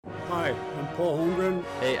Hi, I'm Paul Holmgren.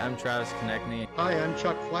 Hey, I'm Travis Konechny. Hi, I'm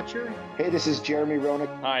Chuck Fletcher. Hey, this is Jeremy Roenick.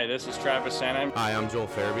 Hi, this is Travis Sanheim. Hi, I'm Joel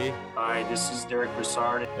Farabee. Hi, this is Derek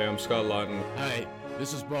Brassard. Hey, I'm Scott Lawton. Hi,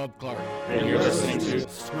 this is Bob Clark. And you're listening to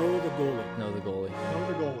Snow the Goalie. Snow the Goalie. Snow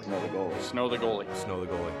the Goalie. Snow the Goalie. Snow the Goalie. Snow the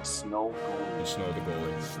Goalie. Snow Goalie. Snow the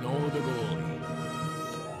Goalie. Snow the Goalie.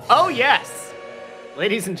 Oh, yes.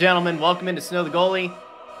 Ladies and gentlemen, welcome into Snow the Goalie.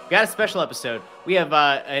 We got a special episode. We have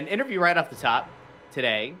an interview right off the top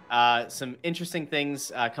today. Some interesting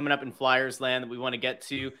things coming up in Flyers land that we want to get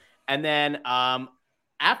to. And then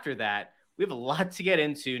after that, we have a lot to get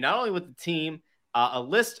into, not only with the team, a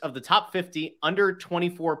list of the top 50 under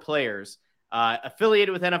 24 players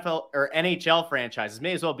affiliated with NFL or NHL franchises.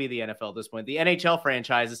 May as well be the NFL at this point. The NHL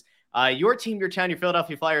franchises. Your team, your town, your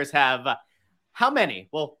Philadelphia Flyers have how many?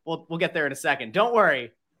 Well, we'll get there in a second. Don't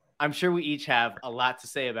worry. I'm sure we each have a lot to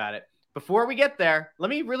say about it. Before we get there, let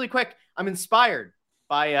me really quick. I'm inspired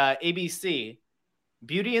by ABC,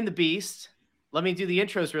 Beauty and the Beast. Let me do the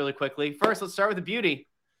intros really quickly. First, let's start with the beauty.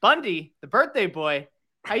 Bundy, the birthday boy.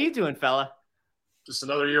 How you doing, fella? Just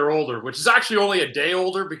another year older, which is actually only a day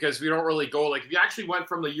older because we don't really go. Like, if you actually went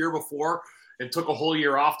from the year before and took a whole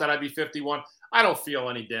year off, that I'd be 51. I don't feel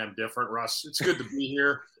any damn different, Russ. It's good to be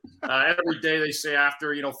here. Every day they say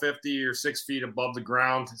after, 50 or 6 feet above the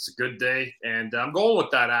ground, it's a good day. And I'm going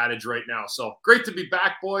with that adage right now. So great to be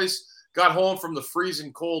back, boys. Got home from the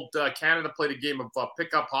freezing cold Canada, played a game of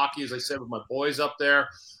pickup hockey, as I said, with my boys up there.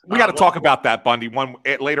 We got to talk about that, Bundy,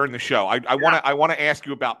 later in the show. I want to ask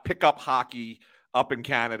you about pickup hockey up in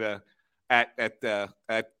Canada at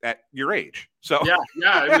your age. So yeah,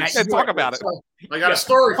 talk about it. I got a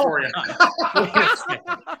story for you.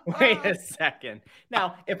 Wait a second.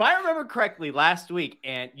 Now, if I remember correctly, last week,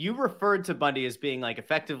 and you referred to Bundy as being like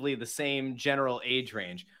effectively the same general age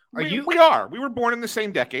range. We were born in the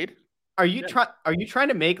same decade. Are you trying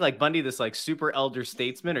to make like Bundy this like super elder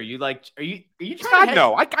statesman? Are you trying to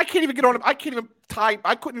No, I can't even get on. I can't even tie.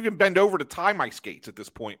 I couldn't even bend over to tie my skates at this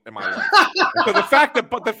point in my life. So the fact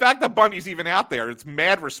that Bundy's even out there, it's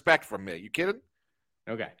mad respect from me. You kidding?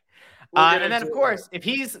 Okay. And then of course, if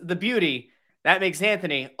he's the beauty, that makes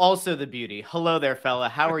Anthony also the beauty. Hello there, fella.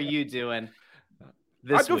 How are you doing?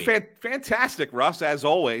 I'm doing fantastic, Russ, as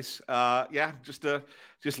always.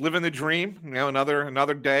 Just living the dream.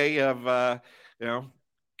 Another day of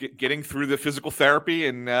getting through the physical therapy,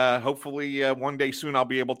 and hopefully one day soon I'll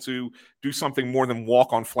be able to do something more than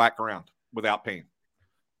walk on flat ground without pain.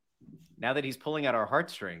 Now that he's pulling out our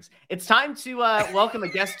heartstrings, it's time to welcome a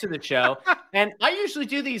guest to the show. And I usually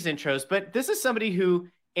do these intros, but this is somebody who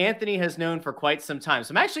Anthony has known for quite some time.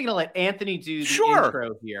 So I'm actually going to let Anthony do the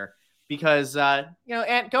intro here because,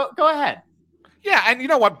 Ant, go ahead. Yeah, and you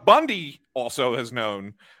know what? Bundy also has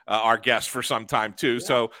known our guest for some time too. Yeah.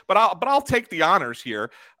 So, but I'll take the honors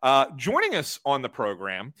here. Joining us on the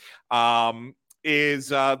program is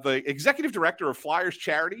the executive director of Flyers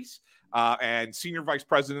Charities and senior vice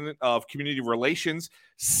president of community relations,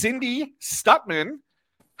 Cindy Stutman.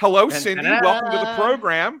 Hello, Cindy. Welcome to the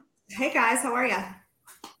program. Hey guys, how are you?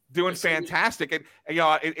 Doing fantastic. And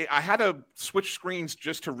I had to switch screens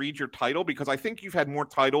just to read your title because I think you've had more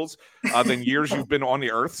titles than years you've been on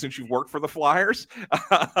the earth since you've worked for the Flyers.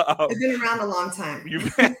 I've been around a long time.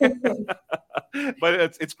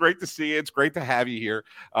 But it's great to see you. It's great to have you here.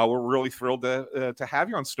 We're really thrilled to have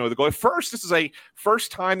you on Snow the Goalie. First, this is a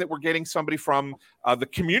first time that we're getting somebody from the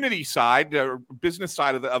community side, business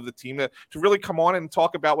side of the team to really come on and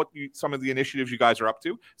talk about some of the initiatives you guys are up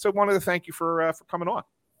to. So I wanted to thank you for coming on.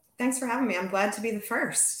 Thanks for having me. I'm glad to be the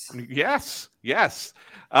first. Yes.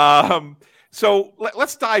 So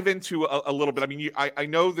let's dive into a little bit. I mean, I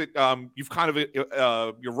know that you've kind of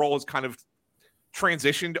your role has kind of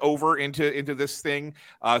transitioned over into this thing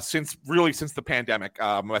since the pandemic.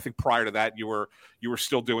 I think prior to that you were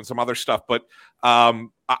still doing some other stuff, but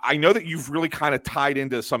I know that you've really kind of tied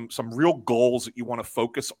into some real goals that you want to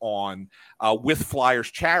focus on with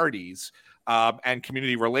Flyers Charities. And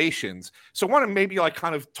community relations. So I want to maybe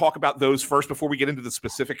kind of talk about those first before we get into the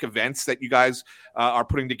specific events that you guys are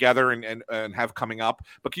putting together and have coming up.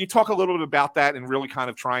 But can you talk a little bit about that and really kind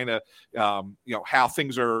of trying to, how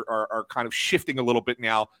things are kind of shifting a little bit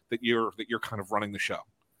now that you're kind of running the show?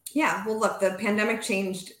 Yeah, well, look, the pandemic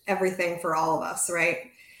changed everything for all of us,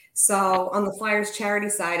 right? So on the Flyers charity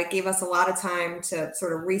side, it gave us a lot of time to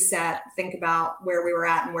sort of reset, think about where we were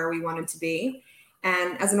at and where we wanted to be.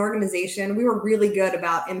 And as an organization, we were really good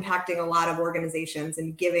about impacting a lot of organizations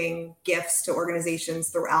and giving gifts to organizations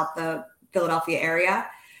throughout the Philadelphia area.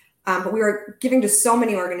 But we were giving to so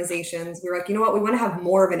many organizations. We were like, you know what, we want to have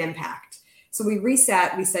more of an impact. So we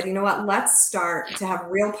reset. We said, you know what, let's start to have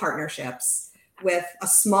real partnerships with a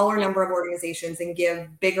smaller number of organizations and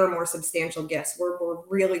give bigger, more substantial gifts, we're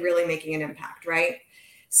really, really making an impact, right?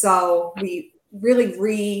 So we really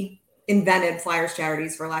reinvented Flyers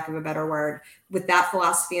Charities, for lack of a better word, with that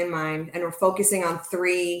philosophy in mind. And we're focusing on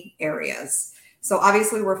 3 areas. So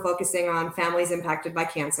obviously we're focusing on families impacted by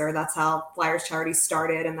cancer. That's how Flyers Charities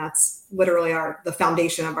started. And that's literally the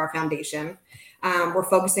foundation of our foundation. We're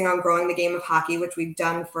focusing on growing the game of hockey, which we've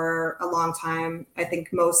done for a long time. I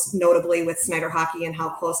think most notably with Snyder Hockey and how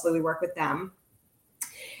closely we work with them.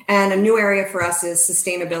 And a new area for us is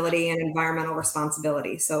sustainability and environmental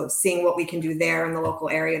responsibility. So seeing what we can do there in the local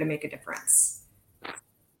area to make a difference.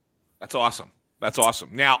 That's awesome. That's awesome.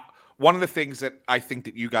 Now, one of the things that I think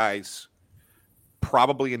that you guys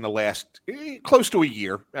probably in the last close to a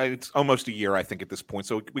year, it's almost a year, I think, at this point,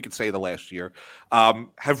 so we could say the last year,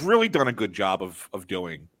 have really done a good job of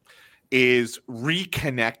doing is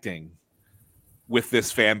reconnecting with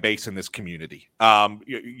this fan base and this community.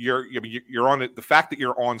 You're on it. The fact that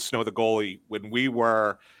you're on Snow the Goalie when we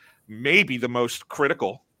were maybe the most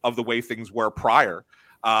critical of the way things were prior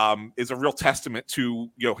is a real testament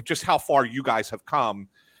to just how far you guys have come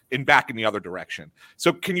back in the other direction.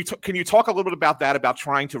 So can you talk a little bit about that, about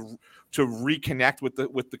trying to reconnect with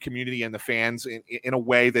the community and the fans in a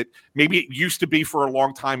way that maybe it used to be for a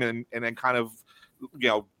long time and then kind of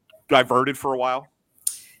diverted for a while?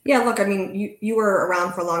 Yeah, look, I mean, you were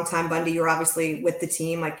around for a long time, Bundy. You were obviously with the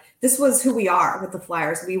team. Like, this was who we are with the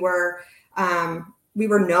Flyers. We were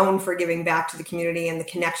known for giving back to the community and the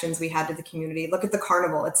connections we had to the community. Look at the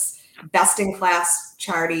Carnival. It's best in class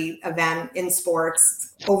charity event in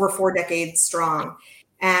sports, over 4 decades strong.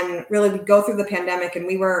 And really, we go through the pandemic and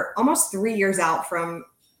we were almost 3 years out from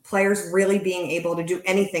players really being able to do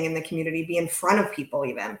anything in the community, be in front of people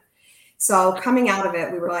even. So coming out of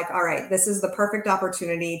it, we were like, all right, this is the perfect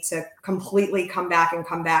opportunity to completely come back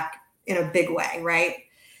in a big way, right?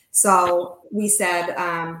 So we said,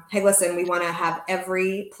 hey, listen, we want to have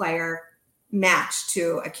every player match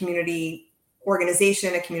to a community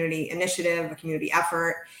organization, a community initiative, a community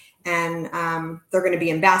effort. And they're going to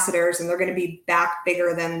be ambassadors and they're going to be back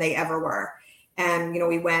bigger than they ever were. And,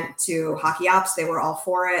 we went to Hockey Ops. They were all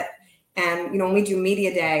for it. And, when we do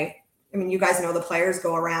media day, I mean, you guys know the players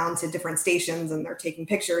go around to different stations and they're taking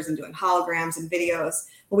pictures and doing holograms and videos.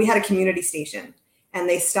 Well, we had a community station and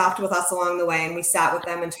they stopped with us along the way and we sat with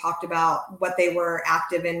them and talked about what they were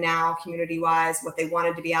active in now, community-wise, what they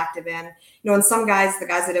wanted to be active in. And some guys, the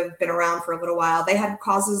guys that have been around for a little while, they had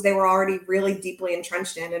causes they were already really deeply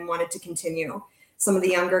entrenched in and wanted to continue. Some of the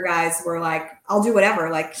younger guys were like, I'll do whatever,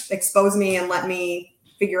 like expose me and let me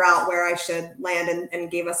figure out where I should land,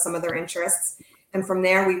 and gave us some of their interests. And from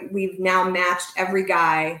there, we've now matched every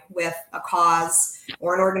guy with a cause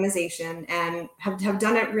or an organization and have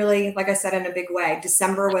done it really, like I said, in a big way.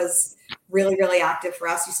 December was really, really active for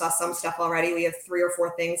us. You saw some stuff already. We have 3 or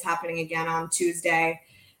 4 things happening again on Tuesday.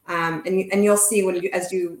 And you'll see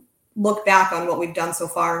as you look back on what we've done so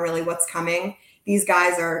far and really what's coming, these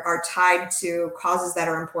guys are tied to causes that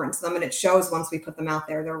are important to them. And it shows once we put them out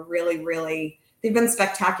there. They're really, really, they've been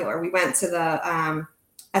spectacular. We went to the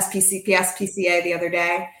PSPCA the other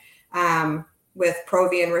day with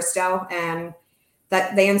Provi and Risto, and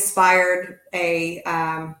that they inspired the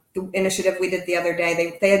initiative we did the other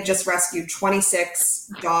day. They had just rescued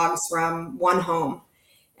 26 dogs from one home,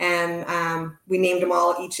 and we named them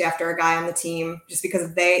all each after a guy on the team just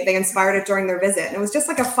because they inspired it during their visit. And it was just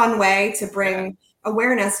like a fun way to bring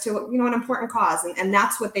awareness to an important cause, and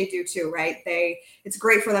that's what they do too, right? It's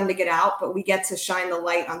great for them to get out, but we get to shine the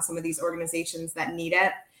light on some of these organizations that need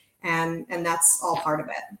it, and that's all part of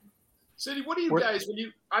it. Cindy, what do you guys,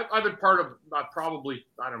 I've been part of probably,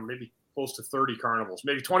 I don't know, maybe close to 30 carnivals,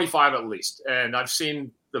 maybe 25 at least, and I've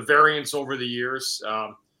seen the variance over the years,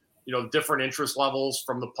 different interest levels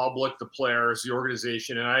from the public, the players, the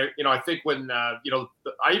organization. And I think when, I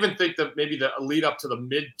even think that maybe the lead up to the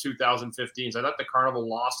mid 2015s, I thought the carnival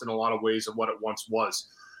lost in a lot of ways of what it once was.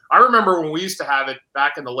 I remember when we used to have it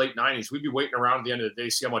back in the late 90s, we'd be waiting around at the end of the day,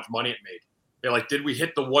 see how much money it made. They're like, did we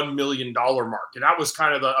hit the $1 million mark? And that was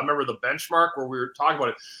kind of I remember the benchmark where we were talking about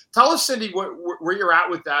it. Tell us, Cindy, where you're at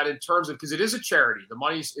with that in terms of, because it is a charity. The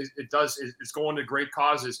money it's going to great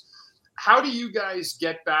causes. How do you guys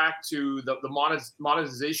get back to the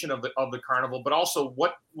monetization of the carnival, but also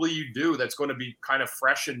what will you do that's going to be kind of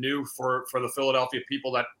fresh and new for the Philadelphia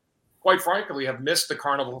people that, quite frankly, have missed the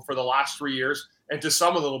carnival for the last 3 years, and to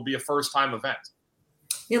some of them will be a first-time event?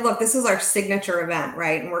 Yeah, look, this is our signature event,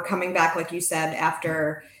 right? And we're coming back, like you said,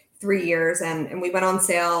 after 3 years, and we went on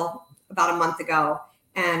sale about a month ago.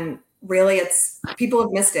 And really, it's people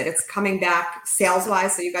have missed it. It's coming back sales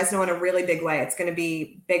wise. So you guys know in a really big way, it's going to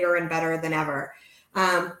be bigger and better than ever.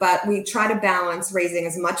 But we try to balance raising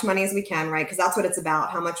as much money as we can, right? Because that's what it's about,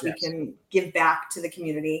 how much we can give back to the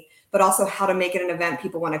community, but also how to make it an event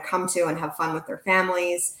people want to come to and have fun with their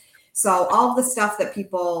families. So all of the stuff that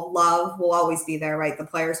people love will always be there, right? The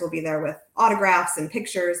players will be there with autographs and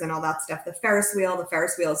pictures and all that stuff. The Ferris wheel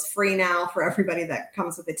is free now for everybody that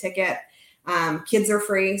comes with a ticket. Kids are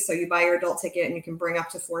free. So you buy your adult ticket and you can bring up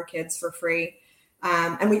to 4 kids for free.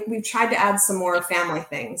 And we've tried to add some more family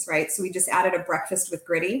things, right? So we just added a breakfast with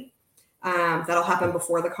Gritty. That'll happen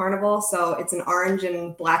before the carnival. So it's an orange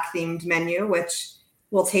and black themed menu, which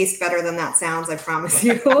will taste better than that sounds, I promise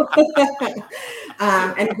you.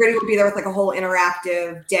 And Gritty will be there with like a whole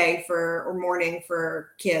interactive day or morning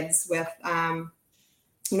for kids with, a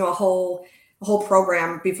whole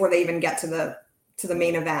program before they even get to the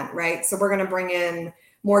main event, right? So we're going to bring in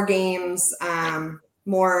more games,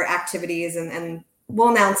 more activities, and we'll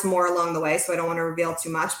announce more along the way. So I don't want to reveal too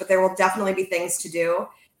much, but there will definitely be things to do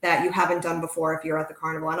that you haven't done before if you're at the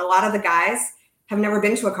carnival. And a lot of the guys have never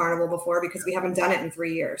been to a carnival before because we haven't done it in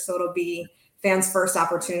 3 years. So it'll be fans' first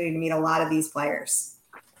opportunity to meet a lot of these players.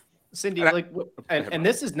 Cindy, and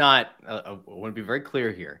this is not, I want to be very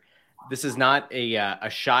clear here. This is not a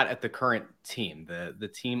shot at the current team, the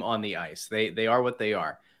team on the ice. They are what they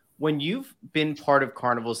are. When you've been part of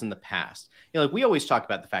carnivals in the past, we always talk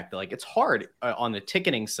about the fact that it's hard on the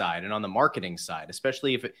ticketing side and on the marketing side,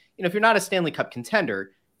 especially if if you're not a Stanley Cup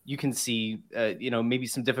contender, you can see maybe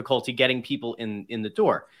some difficulty getting people in the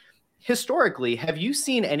door. Historically, have you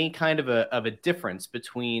seen any kind of a difference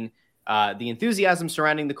between the enthusiasm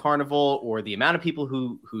surrounding the carnival or the amount of people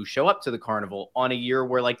who show up to the carnival on a year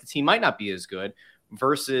where the team might not be as good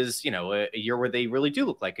versus a year where they really do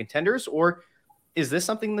look like contenders? Or is this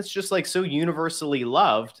something that's just so universally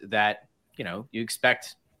loved that you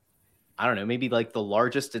expect, I don't know, maybe the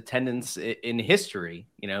largest attendance in history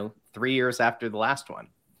 3 years after the last one?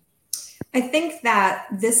 I think that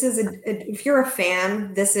this is if you're a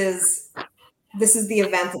fan, this is the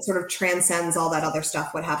event that sort of transcends all that other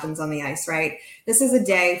stuff, what happens on the ice, right? This is a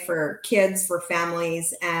day for kids, for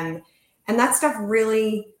families, and that stuff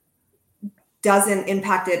really doesn't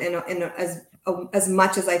impact it in as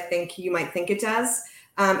much as I think you might think it does.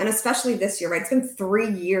 And especially this year, right? It's been 3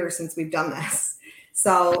 years since we've done this.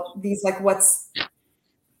 So these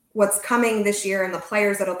what's coming this year and the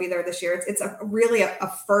players that'll be there this year, it's really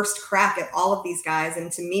a first crack at all of these guys,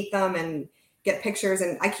 and to meet them and get pictures.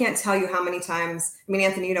 And I can't tell you how many times,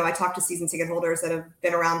 Anthony, I talked to season ticket holders that have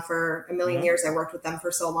been around for a million years. I worked with them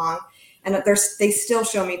for so long. And they still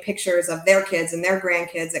show me pictures of their kids and their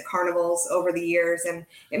grandkids at carnivals over the years. And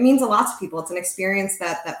it means a lot to people. It's an experience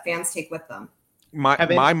that fans take with them.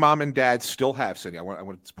 My mom and dad still have, Cindy, I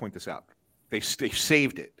want to point this out. They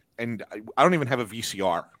saved it. And I don't even have a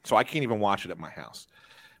VCR, so I can't even watch it at my house.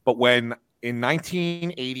 But when in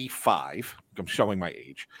 1985, I'm showing my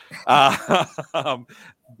age,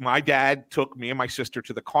 my dad took me and my sister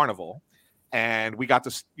to the carnival, and we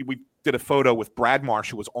did a photo with Brad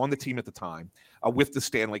Marsh, who was on the team at the time, with the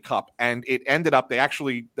Stanley Cup. And it ended up,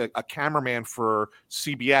 a cameraman for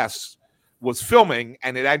CBS was filming,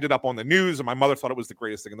 and it ended up on the news, and my mother thought it was the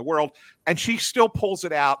greatest thing in the world. And she still pulls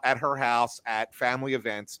it out at her house at family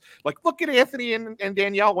events. Look at Anthony and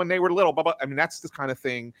Danielle when they were little. Blah, blah. I mean, that's the kind of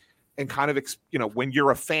thing. And kind of, when you're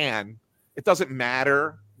a fan, it doesn't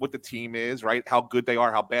matter what the team is, right? How good they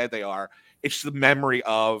are, how bad they are. It's the memory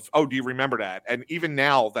of, oh, do you remember that? And even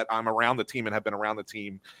now that I'm around the team and have been around the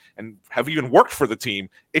team and have even worked for the team,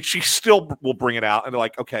 she still will bring it out. And they're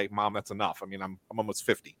like, okay, Mom, that's enough. I mean, I'm almost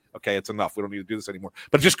 50. Okay, it's enough. We don't need to do this anymore.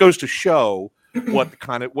 But it just goes to show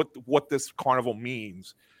what this carnival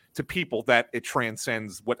means to people, that it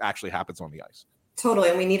transcends what actually happens on the ice. Totally.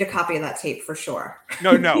 And we need a copy of that tape for sure.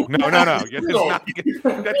 No. That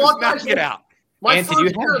does not get out. And did you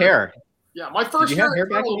have hair? Yeah, my first year hair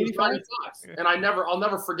back in was 85? and I'll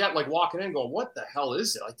never forget walking in going, what the hell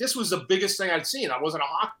is it? This was the biggest thing I'd seen. I wasn't a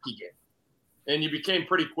hockey game. And you became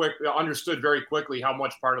understood very quickly how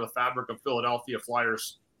much part of the fabric of Philadelphia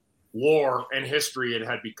Flyers lore and history it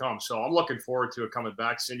had become. So I'm looking forward to it coming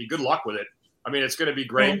back, Cindy. Good luck with it. I mean, it's going to be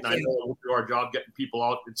great. And I know we'll do our job getting people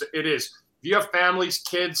out. It is. If you have families,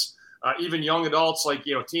 kids, even young adults,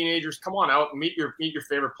 teenagers, come on out and meet your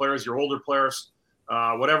favorite players, your older players.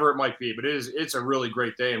 Whatever it might be, but it's a really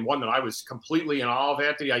great day, and one that I was completely in awe of.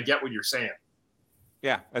 Anthony, I get what you're saying.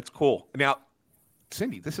 Yeah, that's cool. Now,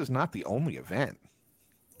 Cindy, this is not the only event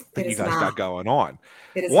that you guys got going on.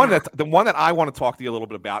 The one that I want to talk to you a little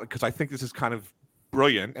bit about, because I think this is kind of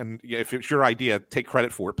brilliant, and if it's your idea, take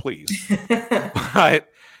credit for it, please. But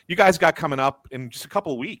you guys got coming up in just a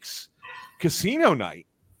couple of weeks, casino night.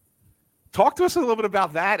 Talk to us a little bit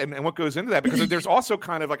about that and what goes into that, because there's also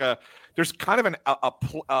kind of like a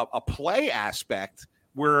play aspect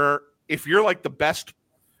where if you're like the best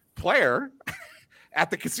player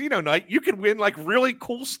at the casino night, you can win like really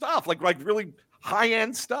cool stuff, like really high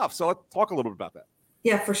end stuff. So let's talk a little bit about that.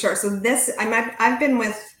 Yeah, for sure. So I've been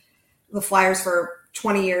with the Flyers for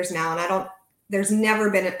 20 years now, and there's never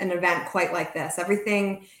been an event quite like this.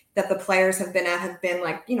 Everything that the players have been at have been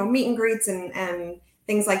like, meet and greets and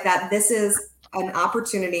things like that. This is an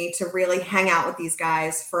opportunity to really hang out with these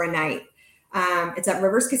guys for a night. It's at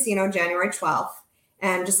Rivers Casino, January 12th.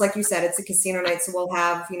 And just like you said, it's a casino night. So we'll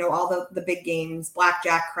have, all the big games,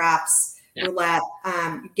 blackjack, craps, roulette.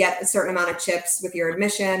 You get a certain amount of chips with your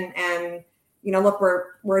admission. And, look,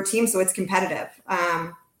 we're a team, so it's competitive.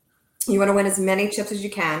 You want to win as many chips as you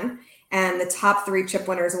can. And the top 3 chip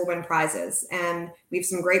winners will win prizes. And we have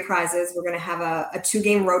some great prizes. We're going to have a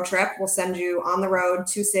 2-game road trip. We'll send you on the road,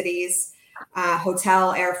 2 cities,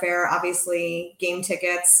 hotel, airfare, obviously game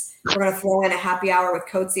tickets. We're going to throw in a happy hour with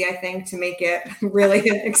Coatsy, I think, to make it really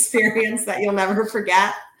an experience that you'll never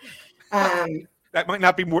forget. That might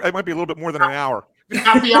not be more. It might be a little bit more than an hour.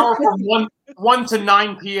 Happy hour from 1 to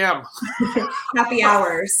 9 p.m. Happy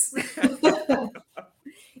hours.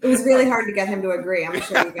 It was really hard to get him to agree. I'm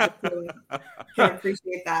sure you guys can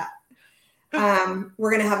appreciate that. We're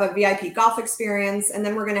going to have a VIP golf experience, and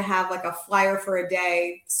then we're going to have like a flyer for a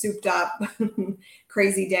day, souped up,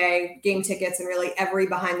 crazy day, game tickets, and really every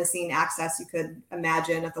behind-the-scene access you could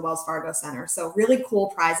imagine at the Wells Fargo Center. So really cool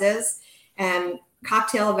prizes and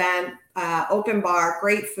cocktail event, open bar,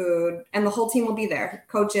 great food, and the whole team will be there,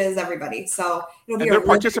 coaches, everybody. So it'll be they're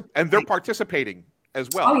participating as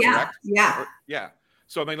well. Oh yeah, correct? yeah. Yeah.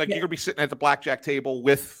 So I mean, like you're gonna be sitting at the blackjack table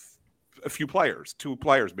with a few players, 2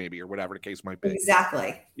 players maybe, or whatever the case might be.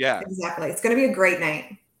 Exactly. Yeah. Exactly. It's going to be a great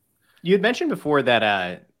night. You had mentioned before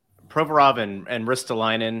that Provorov and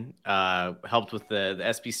Ristolainen helped with the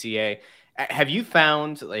SPCA. Have you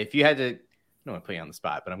found, like, if you had to, I don't want to put you on the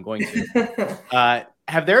spot, but I'm going to.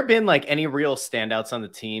 Have there been like any real standouts on the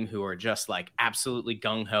team who are just like absolutely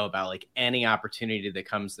gung ho about like any opportunity that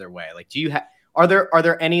comes their way? Like, are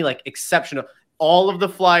there any like exceptional? All of the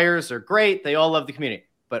Flyers are great. They all love the community.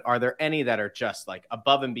 But are there any that are just like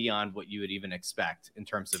above and beyond what you would even expect in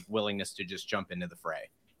terms of willingness to just jump into the fray?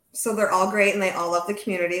 So they're all great and they all love the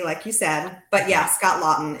community, like you said. But yeah, Scott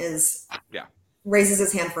Lawton raises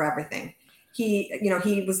his hand for everything.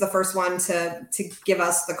 He was the first one to give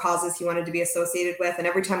us the causes he wanted to be associated with. And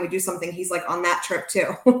every time we do something, he's like on that trip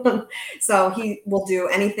too. So he will do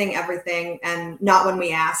anything, everything, and not when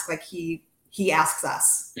we ask, like he asks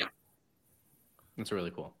us. Yeah. That's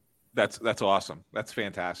really cool. That's awesome. That's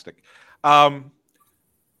fantastic.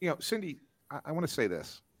 Cindy, I want to say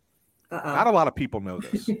this. Uh-oh. Not a lot of people know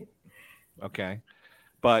this. Okay.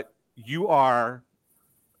 But you are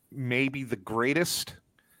maybe the greatest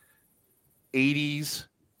 80s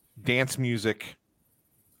dance music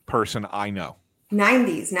person I know.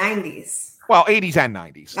 90s. Well, 80s and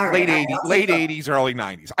 90s. Right, late 80s, early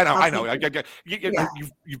 90s. I know.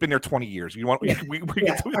 You've been there 20 years. We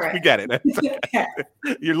get it. Okay.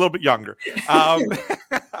 You're a little bit younger.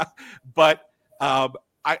 But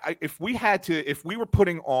if we were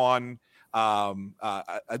putting on a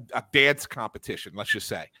dance competition, let's just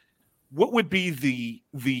say, what would be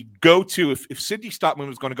the go-to if Cindy Stutman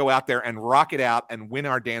was going to go out there and rock it out and win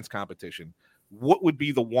our dance competition? What would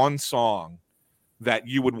be the one song that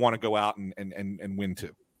you would want to go out and win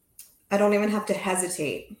to? I don't even have to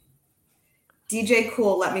hesitate. DJ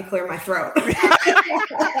Cool, Let Me Clear My Throat.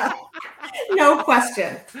 No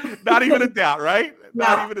question. Not even a doubt, right? No.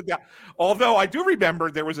 Not even a doubt. Although I do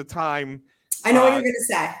remember there was a time. I know what you're going to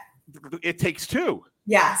say. It Takes Two.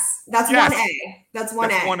 Yes. That's 1A. That's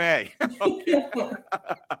 1A. 1A. Okay.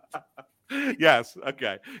 Yes.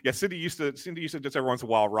 Okay. Yeah. Cindy used to just every once in a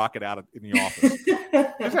while rock it out in the office.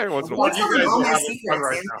 Just every once in a while. You guys are having fun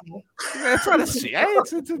right now. Yeah, it's fun to see.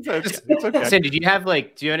 It's okay. Cindy, do you have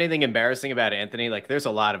anything embarrassing about Anthony? Like, there's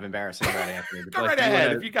a lot of embarrassing about Anthony. Go right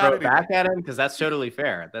ahead. If you got it back at him, because that's totally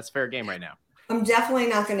fair. That's fair game right now. I'm definitely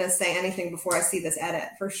not going to say anything before I see this edit,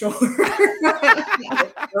 for sure.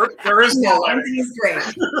 there is no edit. Anthony's great.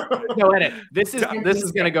 No edit. This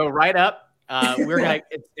is going to go right up. We're gonna.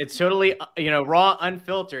 It's totally raw,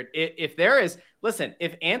 unfiltered. If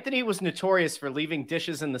Anthony was notorious for leaving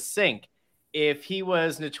dishes in the sink, if he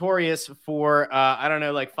was notorious for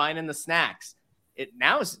finding the snacks,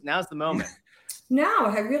 now's the moment.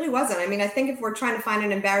 No, it really wasn't. I mean, I think if we're trying to find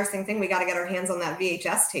an embarrassing thing, we got to get our hands on that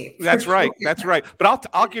VHS tape. That's right. That's right. But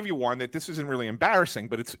I'll give you one that this isn't really embarrassing,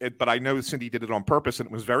 but I know Cindy did it on purpose, and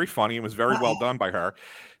it was very funny. It was very well done by her.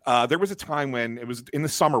 There was a time when it was in the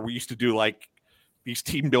summer, we used to do like these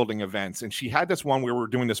team building events, and she had this one where we were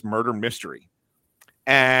doing this murder mystery,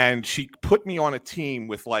 and she put me on a team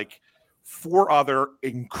with like 4 other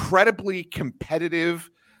incredibly competitive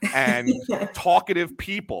and talkative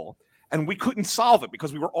people. And we couldn't solve it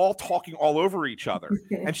because we were all talking all over each other.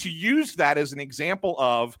 And she used that as an example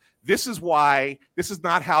of this is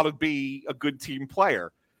not how to be a good team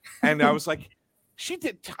player. And I was like,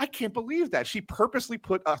 I can't believe that. She purposely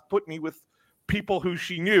put me with people who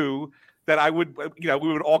she knew that I would, we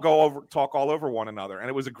would all talk all over one another. And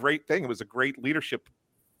it was a great thing. It was a great leadership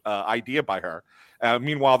idea by her.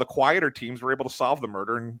 Meanwhile, the quieter teams were able to solve the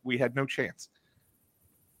murder and we had no chance.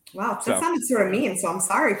 Wow, that sounded sort of mean, so I'm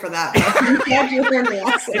sorry for that.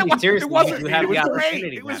 Seriously, you have the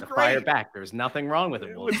opportunity to fire back. There's nothing wrong with it.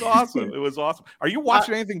 It was awesome. It was awesome. Are you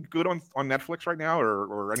watching anything good on Netflix right now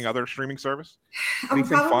or any other streaming service? I'm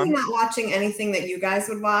probably not watching anything that you guys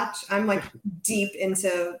would watch. I'm like deep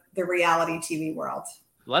into the reality TV world.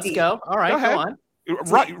 Let's go. All right, go on.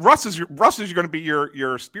 Russ is going to be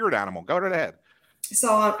your spirit animal. Go right ahead.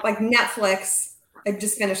 So like Netflix, I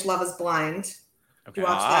just finished Love Is Blind. Okay.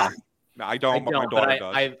 Watch that? No, I don't. But my daughter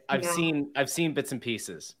does. I've seen bits and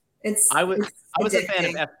pieces. I was a fan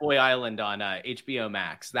of F-Boy Island on HBO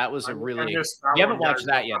Max. That was a really. You haven't watched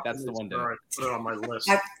that yet. That's the one to put it on my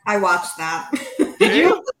list. I watched that. Did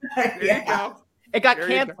you? Yeah. It got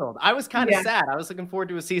canceled. I was kind of sad. I was looking forward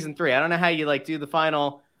to a season 3. I don't know how you do the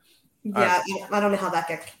final. Yeah, I don't know how that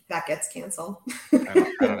gets canceled.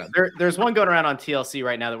 I don't know. There's one going around on TLC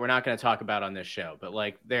right now that we're not going to talk about on this show, but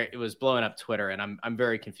it was blowing up Twitter, and I'm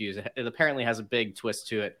very confused. It apparently has a big twist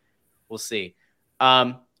to it. We'll see.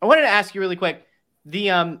 I wanted to ask you really quick. The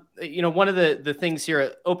one of the things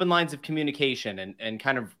here, open lines of communication and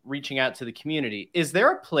kind of reaching out to the community. Is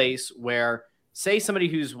there a place where, say, somebody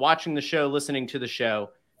who's watching the show, listening to the show,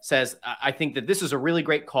 says, I think that this is a really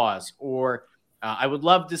great cause, or I would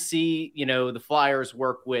love to see, the Flyers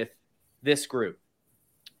work with this group.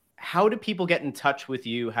 How do people get in touch with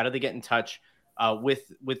you? How do they get in touch with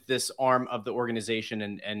this arm of the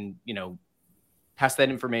organization and pass that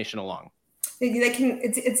information along? They can.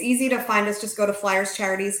 It's easy to find us. Just go to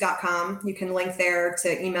flyerscharities.com. You can link there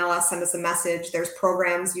to email us, send us a message. There's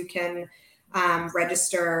programs you can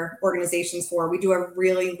register organizations for. We do a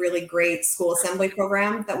really, really great school assembly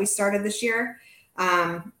program that we started this year.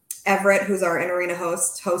 Everett, who's our in-arena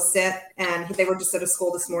host, hosts it. And they were just at a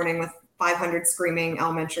school this morning with 500 screaming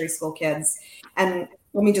elementary school kids. And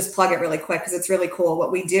let me just plug it really quick because it's really cool.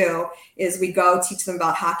 What we do is we go teach them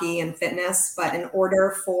about hockey and fitness. But in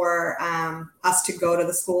order for us to go to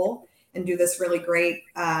the school and do this really great,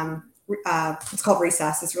 it's called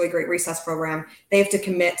Recess, this really great recess program, they have to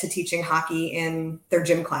commit to teaching hockey in their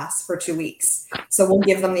gym class for 2 weeks. So we'll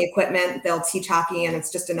give them the equipment, they'll teach hockey, and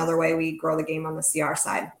it's just another way we grow the game on the CR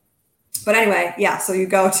side. But anyway, yeah, so you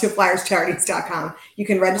go to flyerscharities.com. You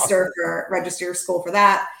can register your school for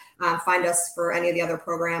that, find us for any of the other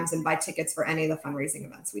programs, and buy tickets for any of the fundraising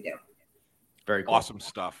events we do. Very cool. Awesome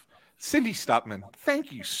stuff. Cindy Stutman,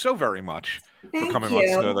 thank you so very much for coming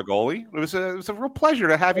you. on the Goalie. It was a real pleasure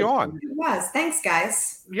to have you on. It was. Thanks,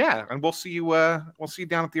 guys. Yeah, and we'll see you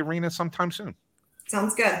down at the arena sometime soon.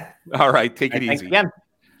 Sounds good. All right, take it thanks easy. Again.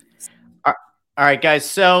 All right, guys.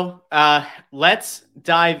 So let's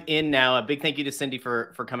dive in now. A big thank you to Cindy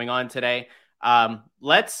for coming on today.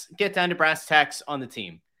 Let's get down to brass tacks on the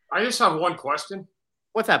team. I just have one question.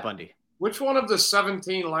 What's that, Bundy? Which one of the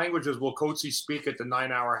 17 languages will Coatsy speak at the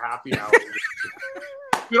 9-hour happy hour?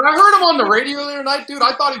 Dude, I heard him on the radio the other night, dude.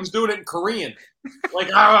 I thought he was doing it in Korean.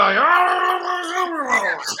 Like, I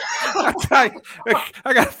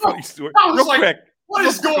got a funny story. I was real like, quick. What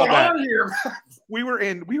is going on here? We were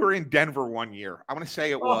in Denver one year. I want to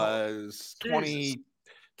say it was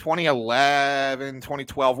 2011,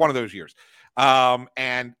 2012, one of those years.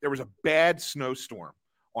 And there was a bad snowstorm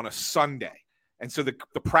on a Sunday. And so the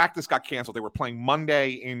practice got canceled. They were playing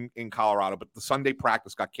Monday in Colorado, but the Sunday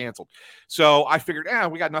practice got canceled. So I figured,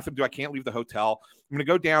 we got nothing to do. I can't leave the hotel. I'm going to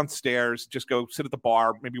go downstairs, just go sit at the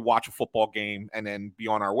bar, maybe watch a football game, and then be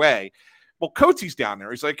on our way. Well, Coatsy's down there.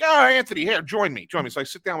 He's like, Anthony, here, join me. So I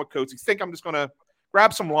sit down with Coatsy. Think I'm just going to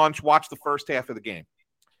grab some lunch, watch the first half of the game.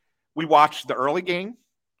 We watched the early game,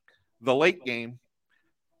 the late game,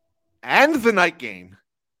 and the night game.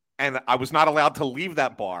 And I was not allowed to leave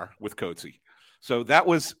that bar with Coatsy. So that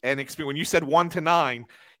was an experience. When you said 1 to 9,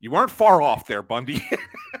 you weren't far off there, Bundy.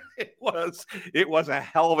 It was a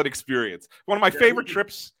hell of an experience. One of my favorite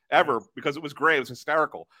trips ever because it was great. It was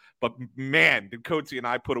hysterical. But man, did Coatsy and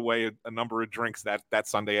I put away a number of drinks that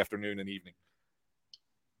Sunday afternoon and evening.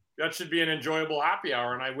 That should be an enjoyable happy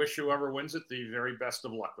hour, and I wish whoever wins it the very best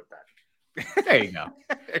of luck with that. There you go.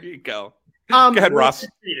 There you go. Go ahead, Russ.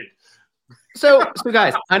 So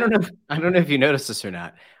guys, I don't know if you noticed this or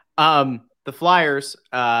not. The Flyers,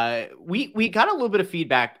 we got a little bit of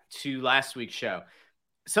feedback to last week's show.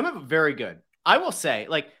 Some of it very good. I will say,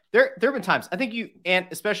 like there have been times, I think you, and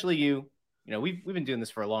especially you know, we've been doing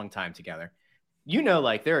this for a long time together. You know,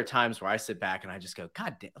 like there are times where I sit back and I just go,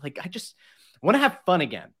 God damn, like I just want to have fun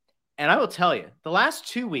again. And I will tell you, the last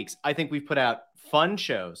 2 weeks, I think we've put out fun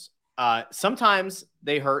shows. Sometimes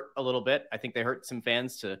they hurt a little bit. I think they hurt some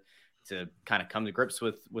fans to kind of come to grips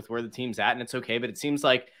with where the team's at, and it's okay. But it seems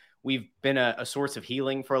like we've been a source of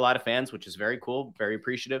healing for a lot of fans, which is very cool, very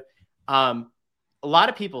appreciative. A lot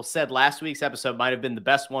of people said last week's episode might have been the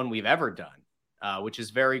best one we've ever done, which is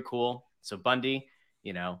very cool. So Bundy,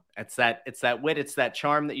 you know, it's that wit, it's that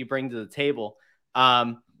charm that you bring to the table.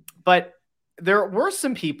 But there were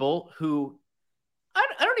some people who, I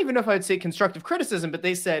don't even know if I'd say constructive criticism, but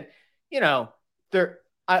they said, you know,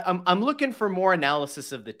 I'm looking for more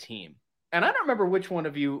analysis of the team. And I don't remember which one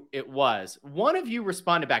of you it was. One of you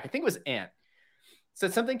responded back. I think it was Ant.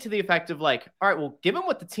 Said something to the effect of like, all right, well, given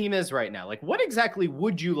what the team is right now, like what exactly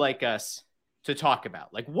would you like us to talk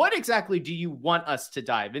about? Like what exactly do you want us to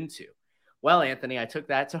dive into? Well, Anthony, I took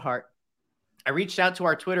that to heart. I reached out to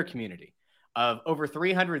our Twitter community of over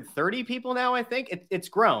 330 people now, I think. It's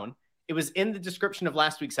grown. It was in the description of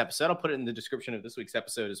last week's episode. I'll put it in the description of this week's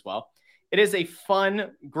episode as well. It is a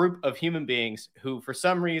fun group of human beings who, for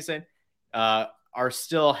some reason, are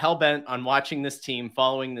still hell-bent on watching this team,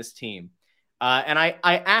 following this team. And I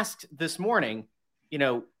asked this morning, you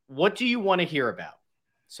know, what do you want to hear about?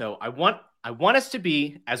 So I want us to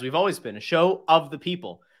be, as we've always been, a show of the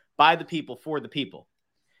people, by the people, for the people.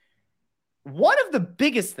 One of the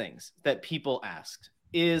biggest things that people asked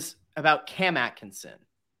is about Cam Atkinson,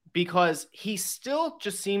 because he still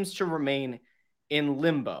just seems to remain in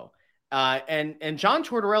limbo. And John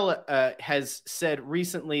Tortorella has said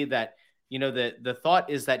recently that, you know, the thought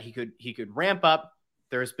is that he could ramp up.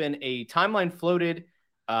 There's been a timeline floated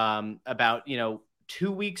about, you know,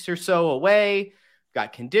 2 weeks or so away,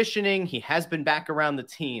 got conditioning. He has been back around the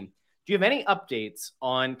team. Do you have any updates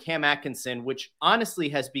on Cam Atkinson, which honestly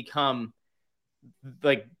has become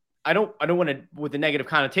like, I don't want to with a negative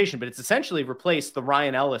connotation, but it's essentially replaced the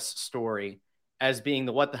Ryan Ellis story as being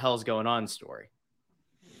the what the hell is going on story?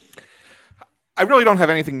 I really don't have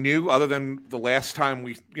anything new other than the last time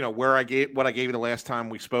we, you know, what I gave you the last time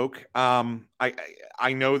we spoke.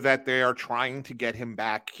 I know that they are trying to get him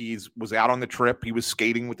back. Was out on the trip. He was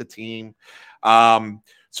skating with the team.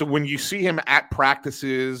 So when you see him at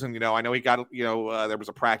practices, and, you know, I know he got, you know, there was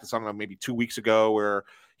a practice, I don't know, maybe 2 weeks ago where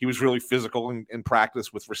he was really physical in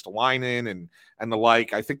practice with Ristolainen and the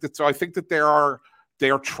like. I think that they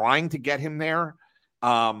are trying to get him there.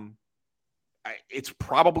 It's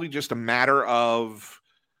probably just a matter of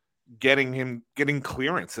getting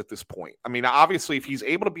clearance at this point. I mean, obviously, if he's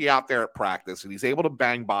able to be out there at practice and he's able to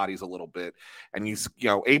bang bodies a little bit and he's, you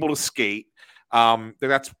know, able to skate,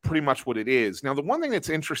 that's pretty much what it is. Now, the one thing that's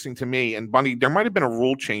interesting to me, and Bundy, there might have been a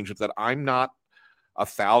rule change that I'm not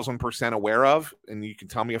 1,000% aware of, and you can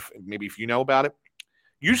tell me if you know about it.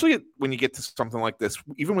 Usually when you get to something like this,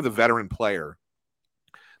 even with a veteran player,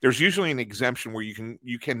 there's usually an exemption where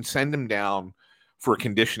you can send him down for a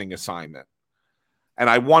conditioning assignment. And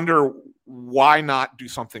I wonder why not do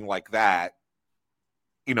something like that,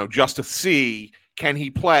 you know, just to see, can he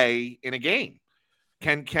play in a game?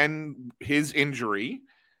 Can his injury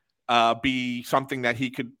be something that he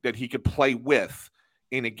could play with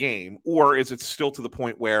in a game, or is it still to the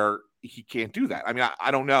point where he can't do that? I mean, I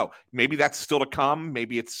don't know. Maybe that's still to come.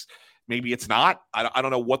 Maybe it's not. I don't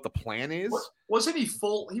know what the plan is. Wasn't he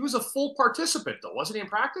full? He was a full participant, though, wasn't he, in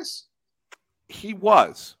practice? He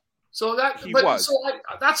was. So that's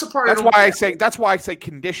the part. That's why I say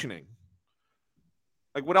conditioning.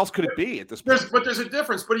 Like, what else could it be at this point? But there's a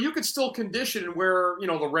difference. But you could still condition and wear, you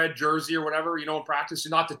know, the red jersey or whatever, you know, in practice,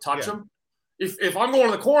 not to touch him. If I'm going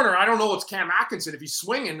to the corner, I don't know it's Cam Atkinson. If he's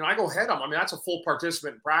swinging and I go head him, I mean, that's a full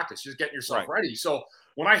participant in practice. Just getting yourself ready. So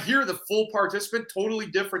when I hear the full participant, totally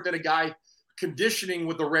different than a guy conditioning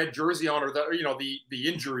with the red jersey on, or the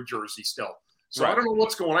injury jersey still. So I don't know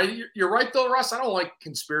what's going on. You're right though, Russ. I don't like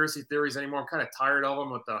conspiracy theories anymore. I'm kind of tired of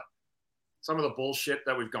them with some of the bullshit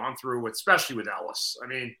that we've gone through, especially with Ellis. I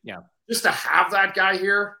mean, just to have that guy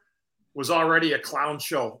here, was already a clown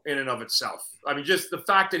show in and of itself. I mean, just the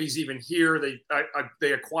fact that he's even here,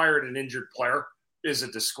 they acquired an injured player is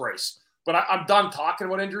a disgrace. But I'm done talking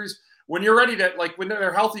about injuries. When you're ready to, like, when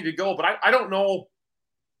they're healthy to go, but I don't know.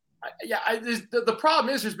 The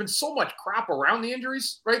problem is there's been so much crap around the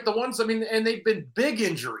injuries, right? The ones, I mean, and they've been big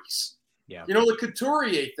injuries. Yeah. You know, the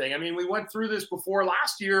Couturier thing. I mean, we went through this before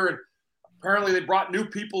last year, and apparently they brought new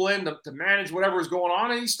people in to manage whatever was going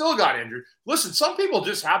on, and he still got injured. Listen, some people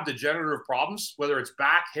just have degenerative problems, whether it's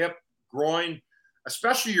back, hip, groin,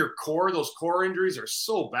 especially your core. Those core injuries are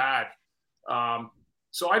so bad.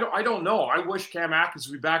 So I don't know. I wish Cam Atkins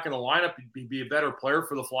would be back in the lineup. He'd be a better player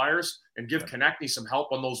for the Flyers and give Konechny some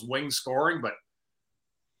help on those wing scoring. But,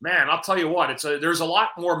 man, I'll tell you what, there's a lot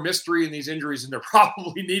more mystery in these injuries than there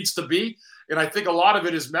probably needs to be. And I think a lot of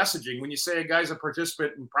it is messaging. When you say a guy's a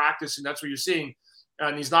participant in practice and that's what you're seeing,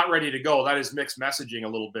 and he's not ready to go, that is mixed messaging a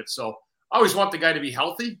little bit. So I always want the guy to be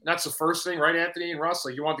healthy. That's the first thing, right, Anthony and Russ?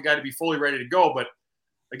 Like, you want the guy to be fully ready to go. But,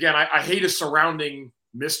 again, I hate a surrounding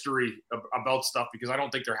mystery about stuff because I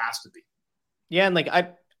don't think there has to be. Yeah, and like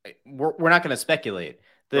we're not going to speculate.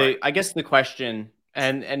 Right. I guess the question,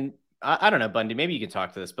 and I don't know, Bundy, maybe you could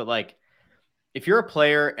talk to this, but like if you're a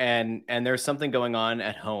player and there's something going on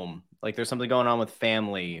at home, like there's something going on with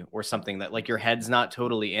family or something that like your head's not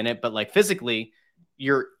totally in it, but like physically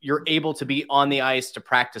you're able to be on the ice to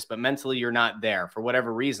practice, but mentally you're not there for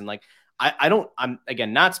whatever reason. Like I'm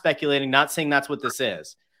again not speculating, not saying that's what this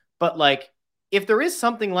is, but like if there is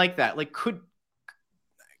something like that, like could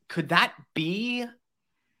that be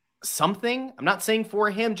something? I'm not saying for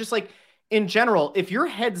him, just like in general, if your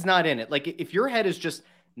head's not in it, like if your head is just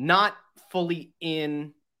not fully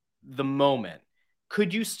in the moment,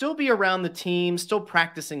 could you still be around the team, still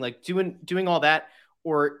practicing, like doing all that?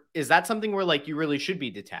 Or is that something where like you really should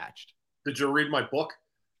be detached? Did you read my book?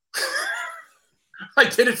 I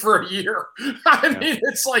did it for a year. I mean,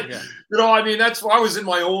 it's like, you know, I mean, that's why I was in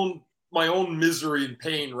my own misery and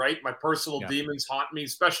pain, right? My personal demons haunt me,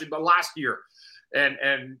 especially the last year.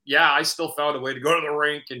 And yeah, I still found a way to go to the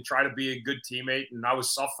rink and try to be a good teammate. And I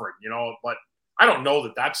was suffering, you know, but I don't know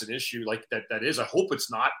that that's an issue like that is. I hope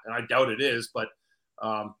it's not. And I doubt it is, but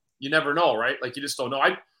you never know, right? Like you just don't know.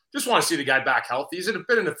 I just want to see the guy back healthy. He's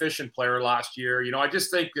been an efficient player last year. You know, I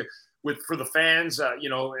just think for the fans, you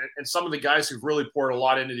know, and some of the guys who've really poured a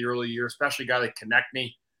lot into the early year, especially a guy like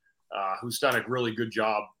Konechny, who's done a really good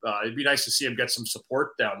job. It'd be nice to see him get some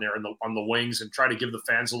support down there on the wings and try to give the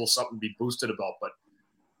fans a little something to be boosted about.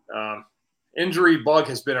 But injury bug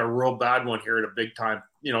has been a real bad one here at a big time,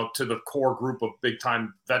 you know, to the core group of big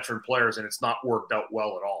time veteran players, and it's not worked out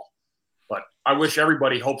well at all. But I wish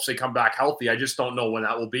everybody hopes they come back healthy. I just don't know when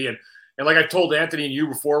that will be. And like I told Anthony and you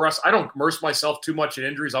before, Russ, I don't immerse myself too much in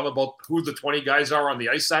injuries. I'm about who the 20 guys are on the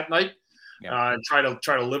ice that night. And try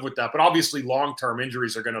to live with that. But obviously long-term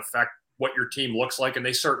injuries are going to affect what your team looks like, and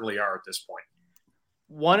they certainly are at this point.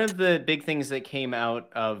 One of the big things that came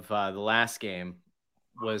out of the last game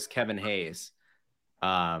was Kevin Hayes.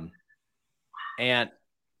 And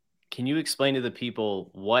can you explain to the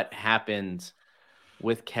people what happened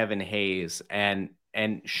with Kevin Hayes, and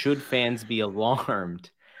should fans be alarmed?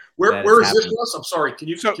 Where is this, Russ? I'm sorry. Can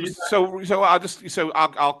you? So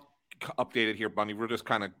I'll update it here, Bunny. We're just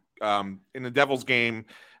kind of in the Devils game.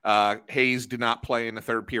 Hayes did not play in the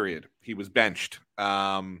third period. He was benched.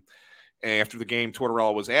 After the game,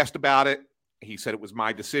 Tortorella was asked about it. He said it was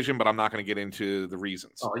my decision, but I'm not going to get into the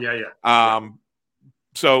reasons. Oh, yeah.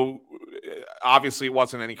 So obviously it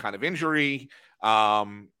wasn't any kind of injury.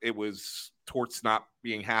 It was Torts not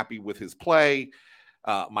being happy with his play.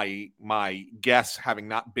 My guess, having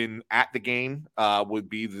not been at the game, would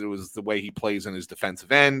be that it was the way he plays in his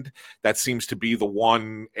defensive end. That seems to be the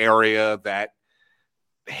one area that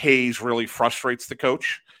Hayes really frustrates the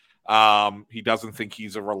coach. He doesn't think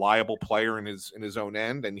he's a reliable player in his own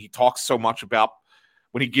end, and he talks so much about,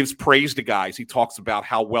 when he gives praise to guys, he talks about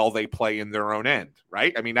how well they play in their own end,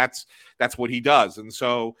 right? I mean, that's what he does. And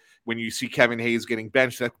so when you see Kevin Hayes getting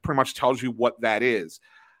benched, that pretty much tells you what that is.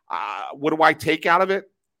 What do I take out of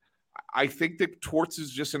it? I think that Torts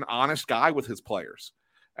is just an honest guy with his players.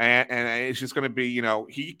 And it's just going to be, you know,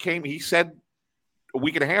 he said a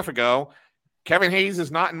week and a half ago, Kevin Hayes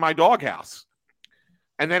is not in my doghouse,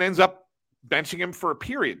 and then ends up benching him for a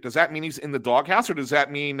period. Does that mean he's in the doghouse, or does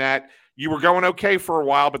that mean that you were going okay for a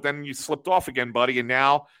while, but then you slipped off again, buddy, and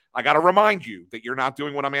now I got to remind you that you're not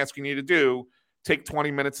doing what I'm asking you to do. Take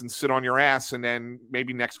 20 minutes and sit on your ass, and then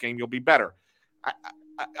maybe next game you'll be better.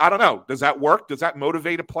 I don't know. Does that work? Does that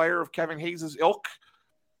motivate a player of Kevin Hayes' ilk?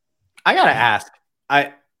 I got to ask.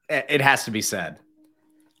 It has to be said.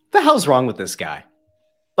 What the hell's wrong with this guy?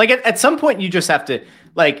 Like, at some point, you just have to,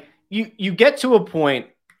 like, you get to a point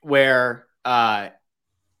where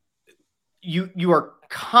you are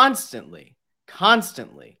constantly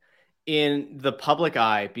in the public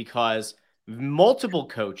eye because multiple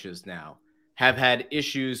coaches now have had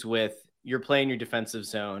issues with your play in your defensive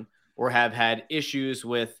zone, or have had issues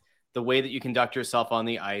with the way that you conduct yourself on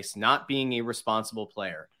the ice, not being a responsible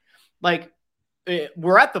player. Like,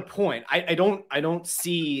 we're at the point, I don't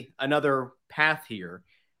see another path here.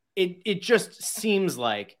 It just seems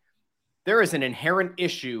like there is an inherent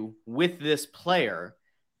issue with this player,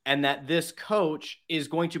 and that this coach is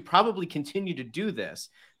going to probably continue to do this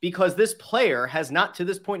because this player has not, to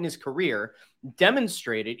this point in his career,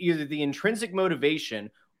 demonstrated either the intrinsic motivation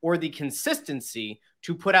or the consistency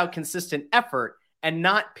to put out consistent effort and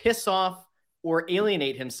not piss off or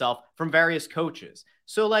alienate himself from various coaches.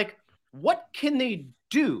 So, like, what can they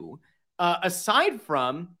do aside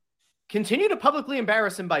from continue to publicly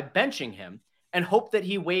embarrass him by benching him and hope that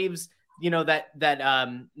he waives,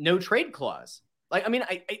 that no trade clause? Like, I mean,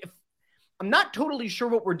 I'm not totally sure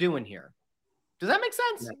what we're doing here. Does that make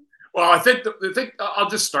sense? Yeah. Well, I think I'll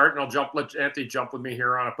just start and let Anthony jump with me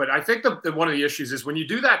here on it. But I think that one of the issues is when you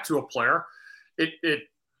do that to a player, and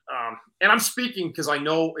I'm speaking because I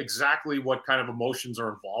know exactly what kind of emotions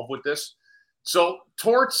are involved with this. So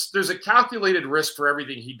Torts, there's a calculated risk for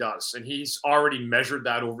everything he does, and he's already measured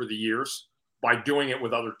that over the years by doing it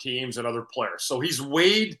with other teams and other players. So he's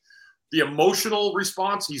weighed the emotional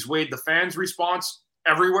response, he's weighed the fans' response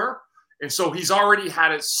everywhere, and so he's already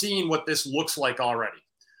seen what this looks like already.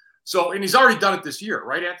 So, and he's already done it this year,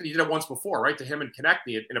 right, Anthony? He did it once before, right, to him and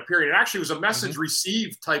Konechny in a period. It actually was a message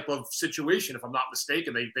received type of situation, if I'm not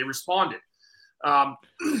mistaken. They responded.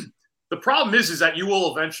 The problem is that you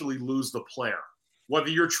will eventually lose the player, whether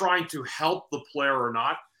you're trying to help the player or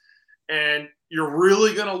not. And you're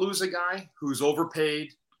really going to lose a guy who's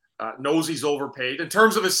overpaid, knows he's overpaid in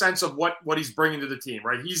terms of a sense of what he's bringing to the team,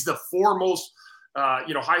 right? He's the foremost,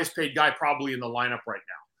 highest paid guy probably in the lineup right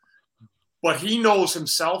now. But he knows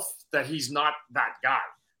himself that he's not that guy.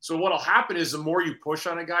 So what'll happen is the more you push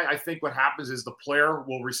on a guy, I think what happens is the player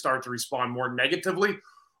will start to respond more negatively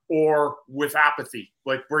or with apathy,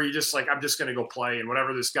 like where you're just like, I'm just going to go play, and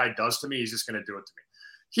whatever this guy does to me, he's just going to do it to me.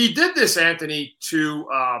 He did this, Anthony, to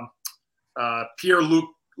Pierre-Luc,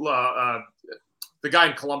 the guy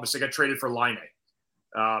in Columbus that got traded for Laine.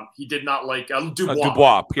 He did not like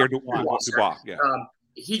Dubois. Pierre Dubois. Yeah.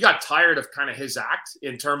 He got tired of kind of his act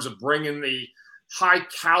in terms of bringing the high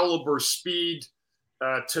caliber speed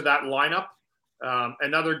to that lineup.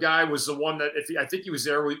 Another guy was the one that I think he was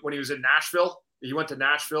there when he was in Nashville. He went to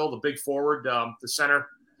Nashville, the big forward, the center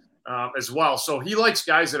as well. So he likes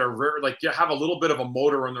guys that are have a little bit of a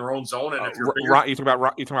motor in their own zone. And if you're you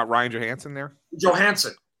talking about Ryan Johansson there?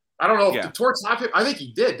 Johansson. I don't know if the Torts have him. I think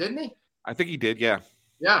he did, didn't he? I think he did. Yeah.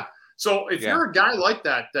 Yeah. So if you're a guy like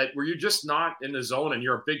that where you're just not in the zone and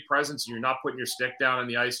you're a big presence and you're not putting your stick down on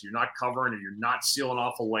the ice, you're not covering, and you're not sealing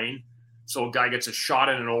off a lane, so a guy gets a shot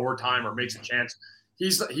in an overtime or makes a chance, he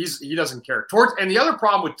doesn't care. Torts, and the other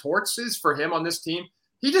problem with Torts is for him on this team,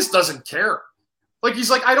 he just doesn't care. Like, he's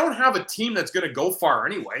like, I don't have a team that's going to go far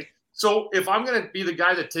anyway. So if I'm going to be the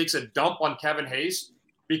guy that takes a dump on Kevin Hayes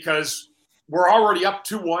because we're already up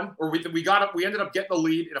 2-1, or we ended up getting the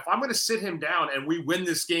lead, and if I'm going to sit him down and we win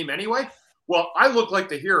this game anyway, well, I look like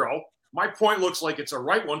the hero. My point looks like it's a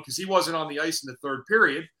right one because he wasn't on the ice in the third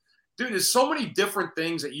period. Dude, there's so many different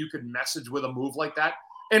things that you could message with a move like that.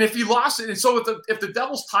 And if he lost it, and so if the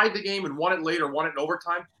Devils tied the game and won it late or won it in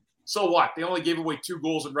overtime, so what? They only gave away 2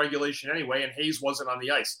 goals in regulation anyway, and Hayes wasn't on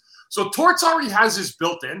the ice. So Torts already has this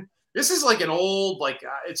built in. This is like an old,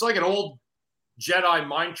 it's like an old Jedi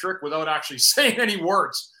mind trick without actually saying any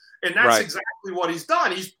words. And that's exactly what he's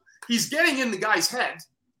done. He's getting in the guy's head,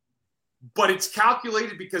 but it's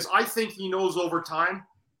calculated because I think he knows over time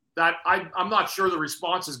that I'm not sure the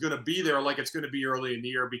response is going to be there like it's going to be early in the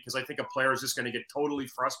year, because I think a player is just going to get totally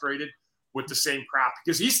frustrated with the same crap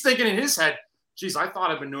because he's thinking in his head, geez, I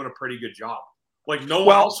thought I've been doing a pretty good job. Like, no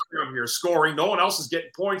one else around here scoring. No one else is getting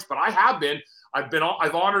points, but I have been. I've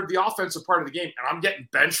honored the offensive part of the game, and I'm getting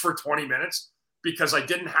benched for 20 minutes because I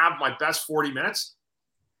didn't have my best 40 minutes.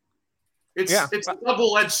 It's a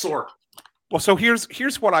double-edged sword. Well, so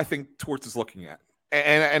here's what I think Torts is looking at.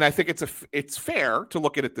 And I think it's fair to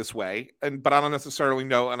look at it this way, but I don't necessarily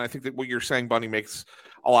know. And I think that what you're saying, Bunny, makes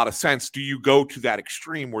a lot of sense. Do you go to that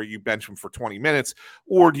extreme where you bench him for 20 minutes,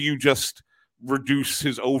 or do you just reduce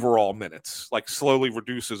his overall minutes, like slowly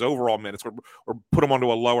reduce his overall minutes, or put him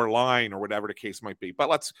onto a lower line, or whatever the case might be?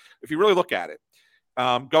 But if you really look at it,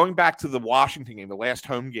 going back to the Washington game, the last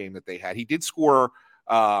home game that they had, he did score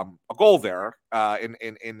a goal there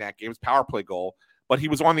in that game, his power play goal. but he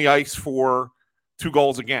was on the ice for 2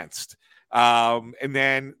 goals against. And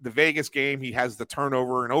then the Vegas game, he has the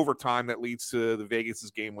turnover in overtime that leads to the Vegas's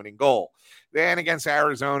game-winning goal. Then against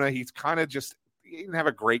Arizona, he's kind of just he didn't have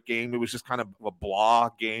a great game. It was just kind of a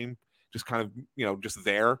blah game, just kind of just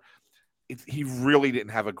there. He really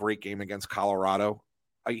didn't have a great game against Colorado.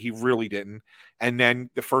 He really didn't. And then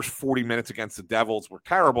the first 40 minutes against the Devils were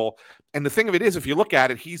terrible. And the thing of it is, if you look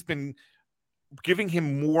at it, he's been giving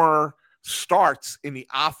him more starts in the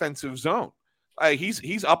offensive zone.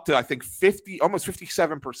 He's up to, I think, almost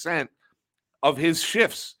 57% of his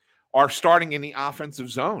shifts are starting in the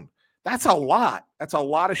offensive zone. That's a lot. That's a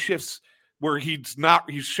lot of shifts where he's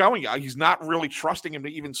showing he's not really trusting him to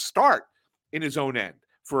even start in his own end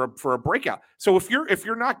for a breakout. So if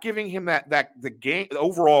you're not giving him the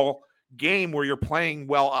overall game where you're playing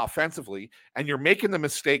well offensively and you're making the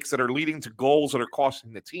mistakes that are leading to goals that are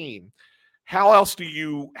costing the team, how else do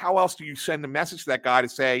you send a message to that guy to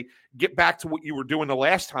say, get back to what you were doing the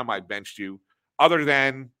last time I benched you, other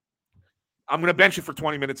than I'm going to bench you for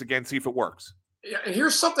 20 minutes again, see if it works? Yeah, and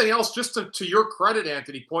here's something else, just to your credit,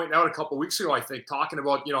 Anthony, pointing out a couple of weeks ago, I think, talking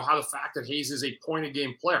about, how the fact that Hayes is a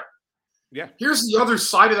point-a-game player. Yeah. Here's the other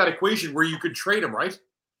side of that equation where you could trade him, right?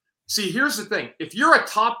 See, here's the thing. If you're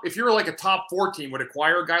like a top 4 team would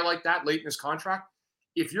acquire a guy like that late in his contract,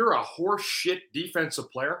 if you're a horse shit defensive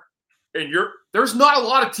player, and there's not a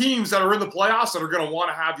lot of teams that are in the playoffs that are going to want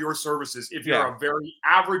to have your services if you're a very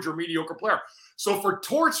average or mediocre player. So for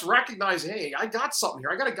Torts recognizing, hey, I got something here.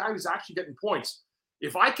 I got a guy who's actually getting points.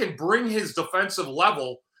 If I can bring his defensive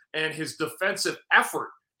level and his defensive effort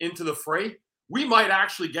into the fray, we might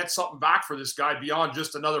actually get something back for this guy beyond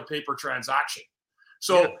just another paper transaction.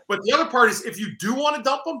 So, But the other part is, if you do want to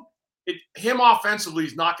dump him, him offensively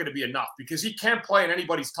is not going to be enough because he can't play in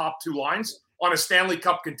anybody's top 2 lines on a Stanley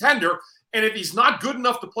Cup contender. And if he's not good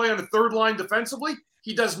enough to play on the third line defensively,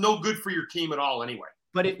 he does no good for your team at all anyway.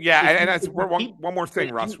 But one more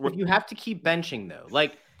thing, Russ. You have to keep benching, though.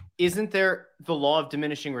 Like, isn't there the law of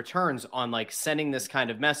diminishing returns on, like, sending this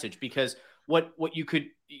kind of message? Because what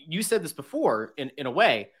you said this before in a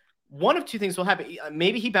way, one of 2 things will happen.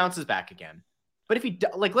 Maybe he bounces back again. But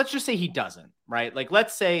if let's just say he doesn't, right? Like,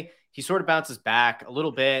 let's say he sort of bounces back a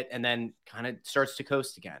little bit and then kind of starts to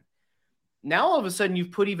coast again. Now, all of a sudden,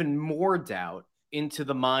 you've put even more doubt into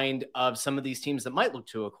the mind of some of these teams that might look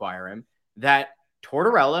to acquire him, that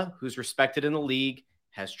Tortorella, who's respected in the league,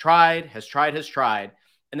 has tried,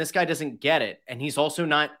 and this guy doesn't get it. And he's also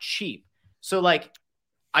not cheap. So, like,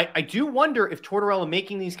 I do wonder if Tortorella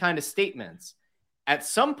making these kind of statements at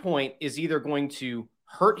some point is either going to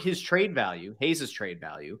hurt his trade value, Hayes' trade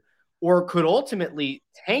value, or could ultimately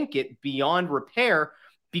tank it beyond repair,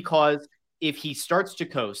 because if he starts to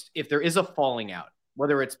coast, if there is a falling out,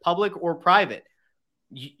 whether it's public or private,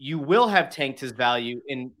 you will have tanked his value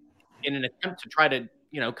in an attempt to try to,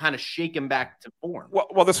 kind of shake him back to form.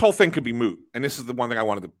 Well, this whole thing could be moot. And this is the one thing I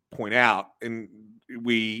wanted to point out. And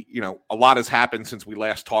a lot has happened since we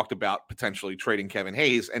last talked about potentially trading Kevin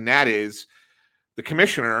Hayes. And that is the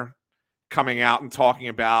commissioner coming out and talking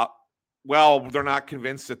about, well, they're not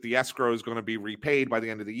convinced that the escrow is going to be repaid by the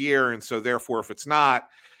end of the year. And so therefore, if it's not,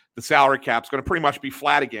 the salary cap is going to pretty much be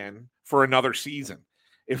flat again for another season.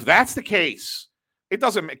 If that's the case,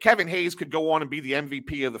 Kevin Hayes could go on and be the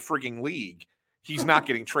MVP of the frigging league. He's not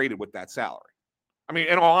getting traded with that salary. I mean,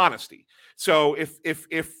 in all honesty. So if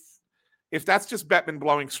that's just Bettman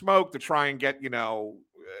blowing smoke to try and get,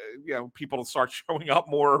 people to start showing up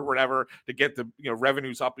more or whatever to get the,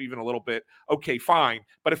 revenues up even a little bit, okay, fine.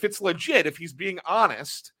 But if it's legit, if he's being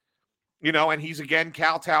honest, and he's again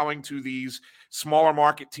kowtowing to these smaller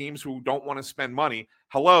market teams who don't want to spend money.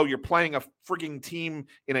 Hello, you're playing a frigging team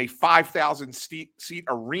in a 5,000 seat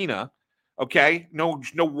arena. Okay, no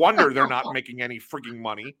wonder they're not making any frigging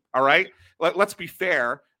money. All right, let's be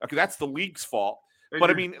fair. Okay, that's the league's fault. But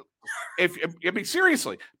I mean,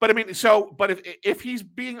 seriously. But I mean, if he's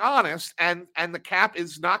being honest and the cap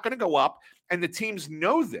is not going to go up and the teams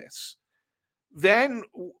know this, then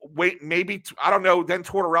maybe I don't know. Then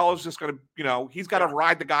Tortorella's just going to, he's got to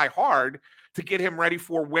ride the guy hard to get him ready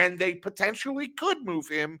for when they potentially could move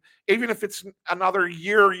him, even if it's another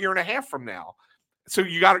year and a half from now. So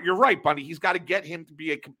you're right, Bundy. He's got to get him to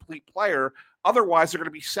be a complete player. Otherwise, they're going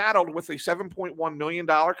to be saddled with a $7.1 million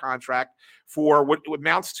contract for what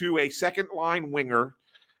amounts to a second line winger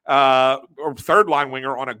or third line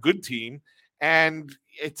winger on a good team. And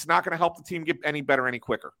it's not going to help the team get any better any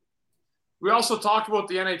quicker. We also talked about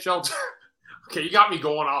the NHL. Okay, you got me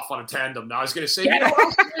going off on a tandem now. I was going to say,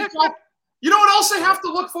 you know what else they have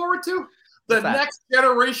to look forward to? The next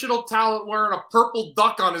generational talent wearing a purple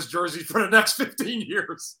duck on his jersey for the next 15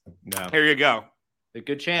 years. No. Here you go. A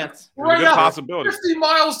good chance. There's a good up, possibility. 50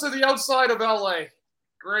 miles to the outside of LA.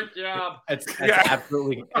 Great job. It's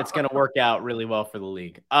absolutely, it's going to work out really well for the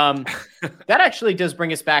league. That actually does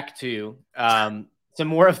bring us back to some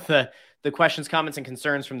more of the questions, comments, and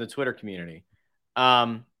concerns from the Twitter community.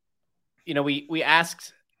 We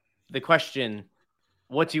asked the question,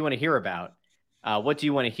 what do you want to hear about? What do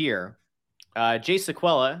you want to hear? Jay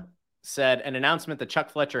Sequella said an announcement that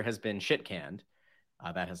Chuck Fletcher has been shit canned.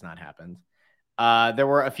 That has not happened. There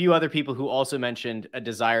were a few other people who also mentioned a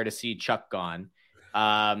desire to see Chuck gone.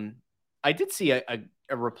 I did see a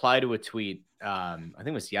reply to a tweet, I think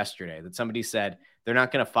it was yesterday, that somebody said they're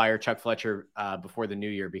not going to fire Chuck Fletcher before the new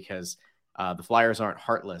year because the Flyers aren't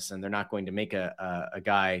heartless and they're not going to make a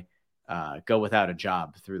guy go without a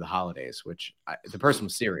job through the holidays, which the person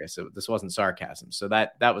was serious. This wasn't sarcasm. So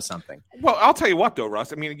that was something. Well, I'll tell you what, though,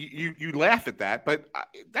 Russ. I mean, you laugh at that, but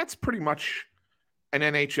that's pretty much an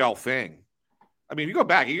NHL thing. I mean, if you go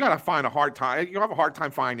back, you got to find a hard time. You have a hard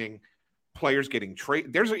time finding players getting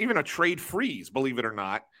traded. There's even a trade freeze, believe it or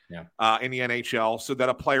not, in the NHL, so that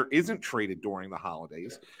a player isn't traded during the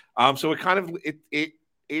holidays. So it kind of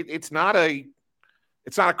it's not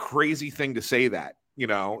a crazy thing to say that.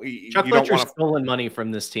 Chuck Fletcher's stolen money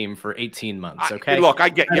from this team for 18 months. Okay, look, I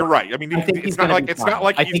get you're right. I mean, it's not like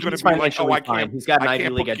he's going to be like, oh, I can't. He's got an Ivy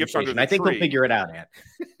League education. I think he'll figure it out, Ant.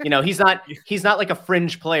 He's not like a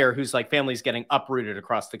fringe player whose like family's getting uprooted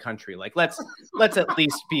across the country. Like let's at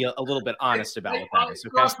least be a little bit honest about what that is.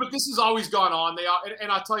 Okay, Russ, but this has always gone on.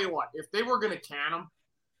 And I'll tell you what, if they were going to can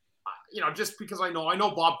him, just because I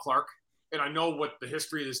know Bob Clark and I know what the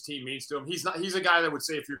history of this team means to him. He's a guy that would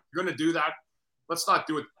say, if you're going to do that, let's not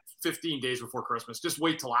do it 15 days before Christmas. Just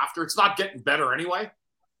wait till after. It's not getting better anyway.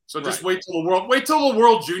 So just wait till the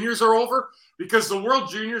World Juniors are over, because the World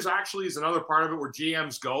Juniors actually is another part of it where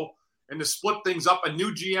GMs go, and to split things up, a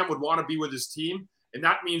new GM would want to be with his team, and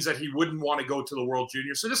that means that he wouldn't want to go to the World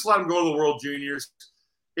Juniors. So just let him go to the World Juniors.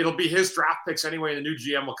 It'll be his draft picks anyway, and the new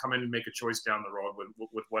GM will come in and make a choice down the road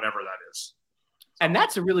with whatever that is. And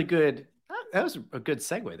that's a really good – that was a good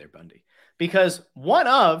segue there, Bundy, because one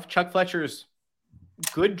of Chuck Fletcher's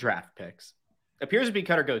good draft picks appears to be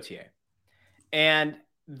Cutter Gauthier. And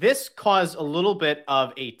this caused a little bit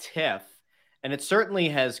of a tiff, and it certainly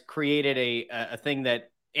has created a thing that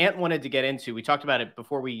Ant wanted to get into. We talked about it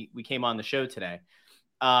before we came on the show today.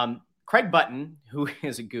 Craig Button, who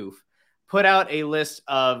is a goof, put out a list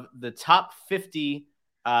of the top 50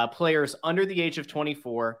 players under the age of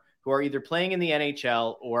 24 who are either playing in the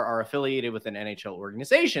NHL or are affiliated with an NHL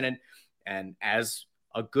organization. And as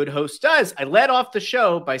a good host does, I led off the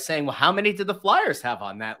show by saying, well, how many did the Flyers have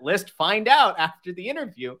on that list? Find out after the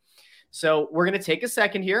interview. So we're going to take a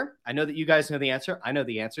second here. I know that you guys know the answer. I know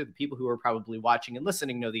the answer. The people who are probably watching and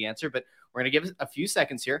listening know the answer, but we're going to give a few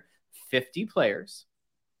seconds here. 50 players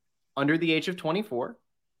under the age of 24.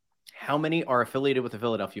 How many are affiliated with the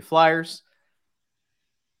Philadelphia Flyers?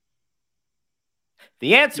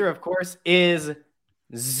 The answer, of course, is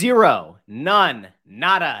 0, none,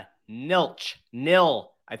 nada, nilch,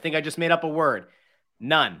 nil. I think I just made up a word.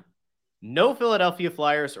 None. No Philadelphia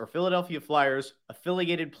Flyers or Philadelphia Flyers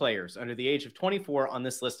affiliated players under the age of 24 on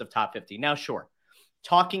this list of top 50. Now, sure,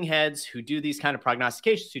 talking heads who do these kind of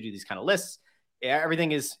prognostications, who do these kind of lists,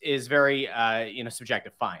 everything is very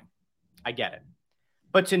subjective. Fine. I get it.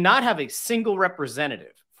 But to not have a single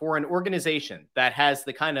representative for an organization that has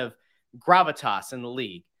the kind of gravitas in the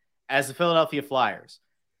league as the Philadelphia Flyers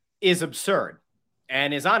is absurd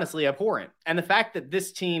and is honestly abhorrent. And the fact that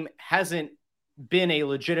this team hasn't been a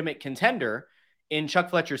legitimate contender in Chuck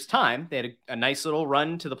Fletcher's time, they had a nice little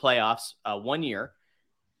run to the playoffs 1 year.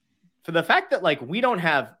 For the fact that we don't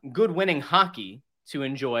have good winning hockey to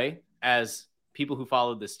enjoy as people who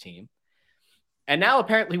followed this team. And now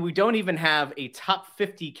apparently we don't even have a top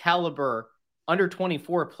 50 caliber under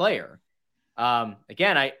 24 player.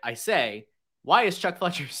 Again, I say, why is Chuck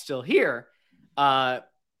Fletcher still here?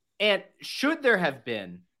 And should there have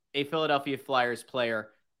been a Philadelphia Flyers player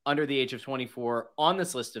under the age of 24 on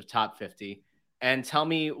this list of top 50? And tell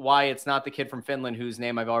me why it's not the kid from Finland whose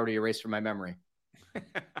name I've already erased from my memory.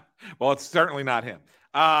 Well, it's certainly not him.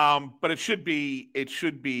 But it should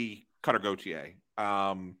be Cutter Gauthier.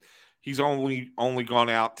 He's only gone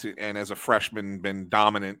out and as a freshman been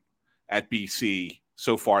dominant at BC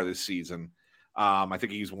so far this season. I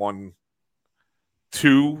think he's won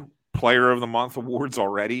 2 Player of the Month awards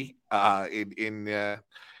already in the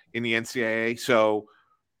NCAA. So,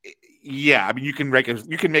 yeah, I mean, you can make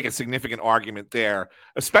a significant argument there,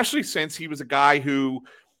 especially since he was a guy who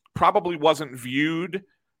probably wasn't viewed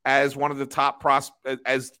as one of the top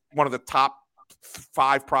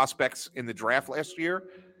 5 prospects in the draft last year.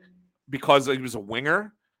 because he was a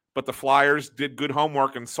winger, but the Flyers did good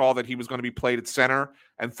homework and saw that he was going to be played at center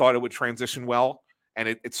and thought it would transition well. And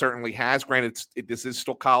it certainly has. Granted, this is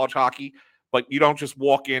still college hockey, but you don't just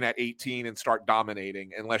walk in at 18 and start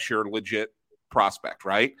dominating unless you're a legit prospect,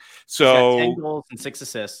 right? So 10 goals and 6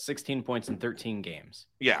 assists, 16 points in 13 games.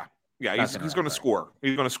 Yeah, he's going to right. score.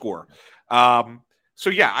 He's going to score. So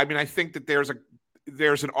yeah, I mean, I think that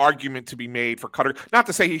there's an argument to be made for Cutter. Not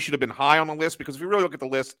to say he should have been high on the list, because if you really look at the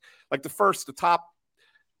list, like the top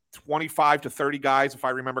 25 to 30 guys, if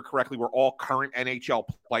I remember correctly, were all current NHL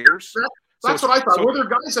players. That's what I thought. Were there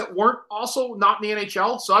guys that weren't also not in the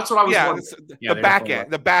NHL? So that's what I was wondering.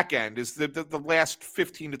 The back end is the last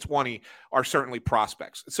 15 to 20 are certainly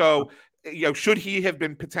prospects. So, should he have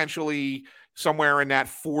been potentially somewhere in that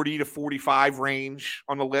 40 to 45 range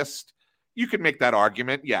on the list? You could make that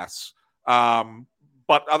argument, yes.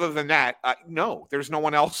 But other than that, no, there's no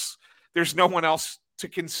one else. There's no one else to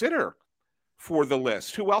consider for the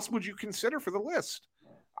list. Who else would you consider for the list?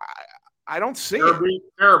 I don't see it.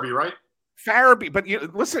 Farabee, right? Farabee, but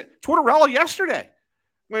listen, Tortorella yesterday,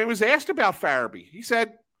 when he was asked about Farabee, he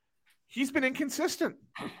said he's been inconsistent.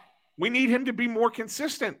 We need him to be more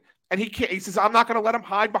consistent, and he can't. He says, "I'm not going to let him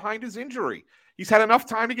hide behind his injury. He's had enough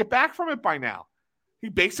time to get back from it by now." He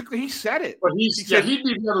said it. But he'd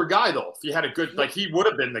be the other guy though. If he had a good, he would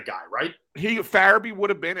have been the guy, right? Farabee would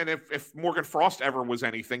have been, and if Morgan Frost ever was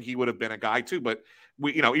anything, he would have been a guy too. But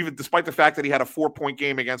even despite the fact that he had a 4-point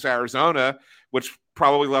game against Arizona, which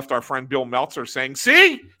probably left our friend Bill Meltzer saying,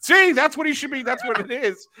 "See, that's what he should be. That's what it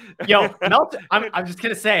is." Yo, Meltzer. I'm just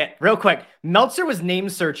gonna say it real quick. Meltzer was name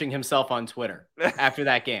searching himself on Twitter after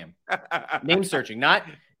that game. Name searching, not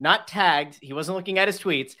tagged. He wasn't looking at his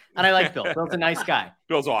tweets. And I like Bill. Bill's a nice guy.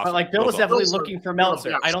 Bill's awesome. But Bill was definitely looking for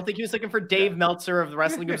Meltzer. I don't think he was looking for Dave Meltzer of the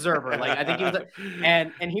Wrestling Observer. I think he was,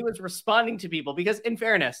 and he was responding to people because, in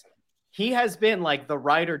fairness, he has been the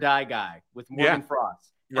ride or die guy with Morgan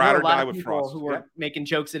Frost. Ride or die with with people Frost. who were making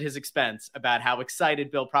jokes at his expense about how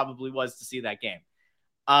excited Bill probably was to see that game.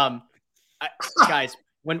 Guys,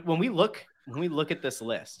 when we look at this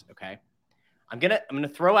list, okay. I'm gonna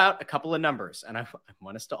throw out a couple of numbers, and I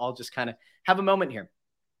want us to all just kind of have a moment here.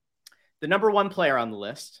 The number 1 player on the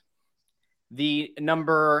list, the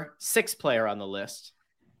number 6 player on the list,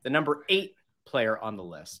 the number 8 player on the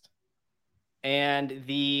list, and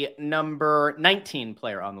the number 19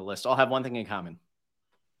 player on the list all have one thing in common.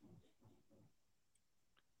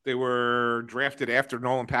 They were drafted after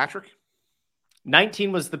Nolan Patrick.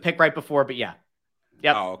 19 was the pick right before, but yeah.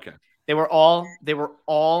 Yep. Oh, okay. They were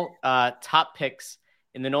all top picks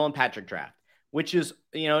in the Nolan Patrick draft, which is,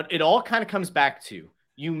 it all kind of comes back to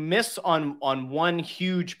you miss on one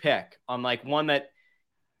huge pick on one that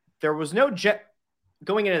there was no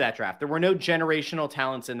going into that draft. There were no generational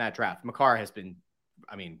talents in that draft. Makar has been,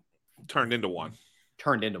 turned into one.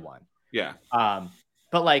 Yeah.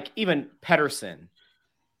 But even Pettersson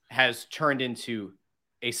has turned into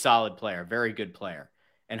a solid player, very good player.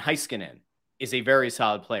 And Heiskanen is a very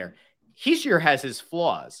solid player. Hischier has his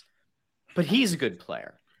flaws, but he's a good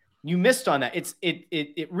player. You missed on that.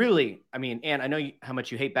 It really, Ann, I know how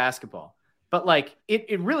much you hate basketball, but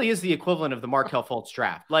it really is the equivalent of the Markelle Fultz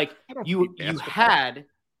draft. You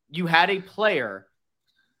had a player,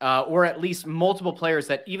 or at least multiple players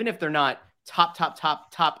that even if they're not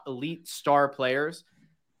top elite star players,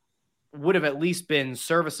 would have at least been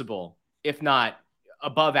serviceable, if not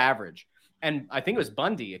above average. And I think it was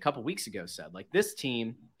Bundy a couple weeks ago said, this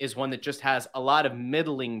team is one that just has a lot of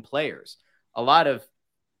middling players, a lot of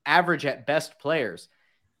average at best players.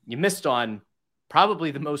 You missed on probably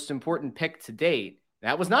the most important pick to date.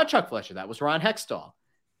 That was not Chuck Fletcher. That was Ron Hextall.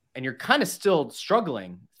 And you're kind of still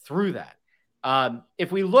struggling through that.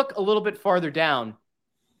 If we look a little bit farther down,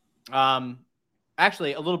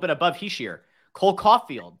 actually a little bit above Hischier, Cole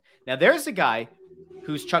Caulfield. Now there's a guy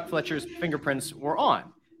whose Chuck Fletcher's fingerprints were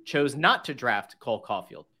on. Chose not to draft Cole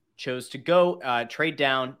Caulfield, chose to go trade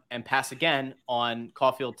down and pass again on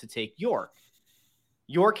Caulfield to take York.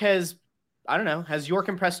 York has York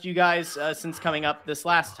impressed you guys since coming up this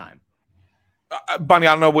last time? Bunny,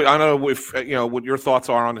 I don't know if what your thoughts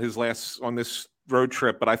are on this road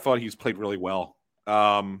trip, but I thought he's played really well.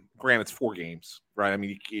 Granted, it's 4 games, right?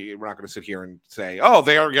 We're not going to sit here and say, "Oh,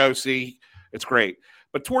 there we go, see, it's great."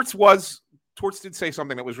 But Torts did say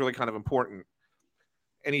something that was really kind of important.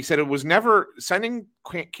 And he said it was never sending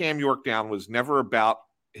Cam York down was never about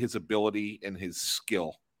his ability and his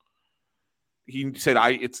skill. He said,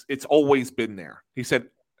 it's always been there. He said,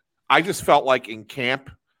 I just felt like in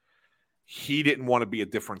camp, he didn't want to be a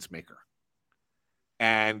difference maker.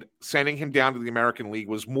 And sending him down to the American League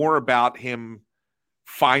was more about him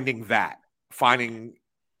finding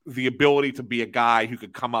the ability to be a guy who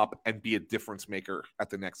could come up and be a difference maker at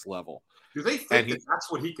the next level. Do they think that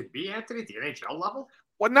that's what he could be, Anthony, at the NHL level?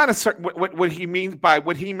 Well, not a certain what he meant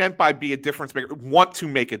by be a difference maker. Want to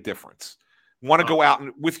make a difference. Want to go out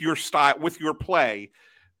and with your style, with your play,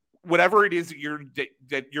 whatever it is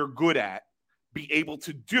that you're good at, be able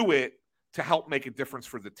to do it to help make a difference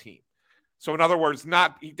for the team. So in other words,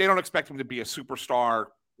 they don't expect him to be a superstar,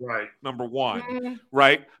 right? Number one,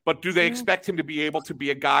 right? But do they expect him to be able to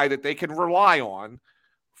be a guy that they can rely on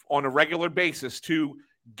a regular basis to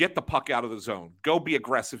get the puck out of the zone, go be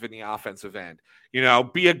aggressive in the offensive end,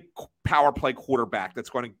 be a power play quarterback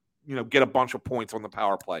that's going to, get a bunch of points on the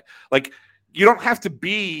power play. Like you don't have to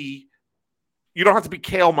be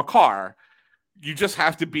Cale Makar. You just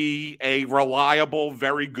have to be a reliable,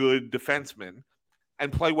 very good defenseman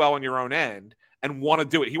and play well on your own end and want to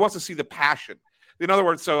do it. He wants to see the passion. In other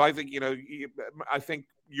words, so I think, I think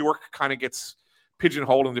York kind of gets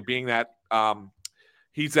pigeonholed into being that,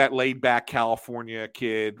 he's that laid back California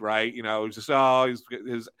kid, right? He's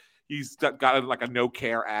just, he's got like a no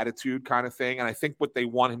care attitude kind of thing. And I think what they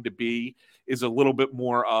want him to be is a little bit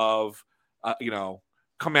more of,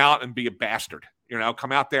 come out and be a bastard,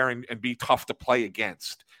 come out there and be tough to play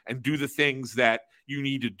against and do the things that you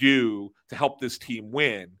need to do to help this team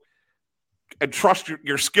win, and trust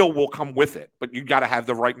your skill will come with it, but you got to have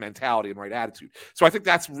the right mentality and right attitude. So I think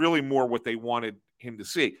that's really more what they wanted him to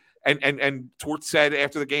see. And Torts said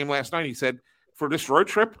after the game last night, he said, for this road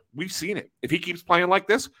trip, we've seen it. If he keeps playing like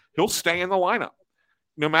this, he'll stay in the lineup.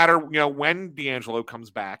 No matter, when DeAngelo comes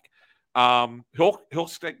back, he'll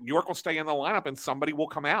stay, York will stay in the lineup and somebody will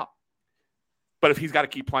come out. But if he's got to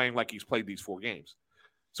keep playing like he's played these 4 games.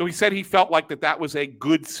 So he said he felt like that was a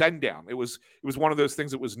good send down. It was one of those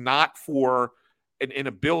things that was not for an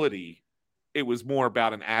inability. It was more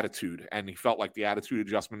about an attitude. And he felt like the attitude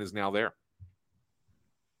adjustment is now there.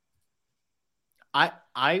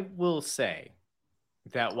 I will say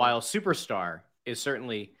that while superstar is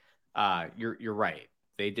certainly, you're right.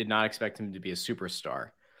 They did not expect him to be a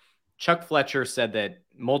superstar. Chuck Fletcher said that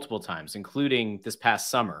multiple times, including this past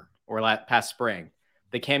summer or past spring,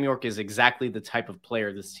 that Cam York is exactly the type of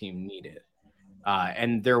player this team needed.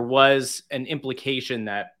 And there was an implication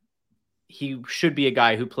that he should be a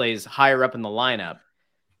guy who plays higher up in the lineup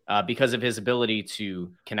because of his ability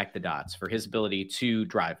to connect the dots, for his ability to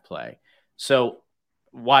drive play. So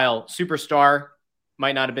while superstar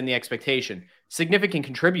might not have been the expectation, significant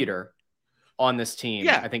contributor on this team,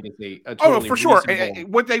 I think is a totally for sure.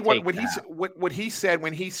 What he said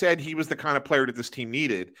when he said he was the kind of player that this team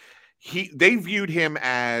needed, they viewed him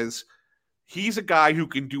as he's a guy who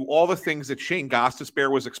can do all the things that Shane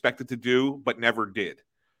Gostisbehere was expected to do, but never did,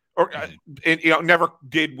 or never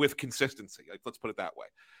did with consistency. Like, let's put it that way.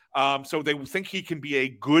 So they think he can be a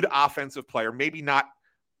good offensive player, maybe not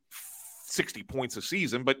 60 points a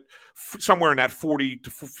season, but somewhere in that 40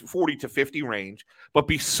 to 50 range, but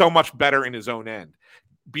be so much better in his own end.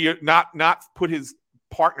 Be not put his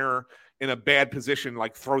partner in a bad position,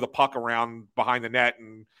 like throw the puck around behind the net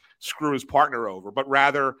and screw his partner over, but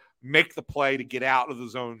rather make the play to get out of the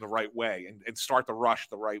zone the right way and start the rush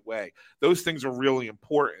the right way. Those things are really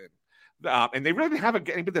important. And they really didn't have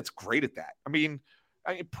anybody that's great at that. I mean,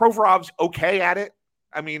 Provorov's okay at it.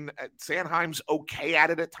 I mean, Sanheim's okay at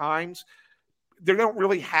it at times. They don't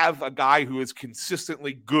really have a guy who is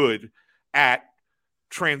consistently good at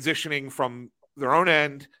transitioning from their own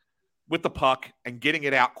end with the puck and getting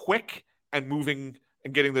it out quick and moving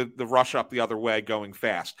and getting the rush up the other way, going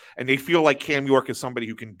fast. And they feel like Cam York is somebody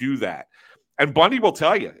who can do that. And Bundy will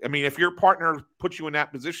tell you, I mean, if your partner puts you in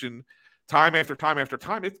that position time after time after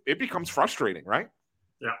time, it becomes frustrating, right?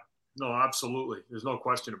 Yeah, no, absolutely. There's no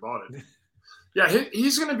question about it. Yeah,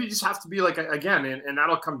 he's going to just have to be like, again, and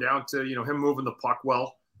that'll come down to, him moving the puck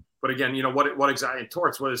well. But again, what exactly,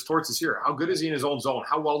 Torts is here. How good is he in his own zone?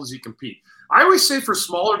 How well does he compete? I always say for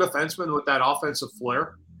smaller defensemen with that offensive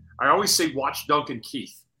flair, I always say watch Duncan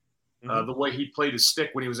Keith. The way he played his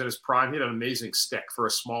stick when he was in his prime, he had an amazing stick for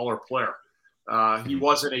a smaller player. He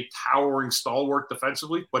wasn't a towering stalwart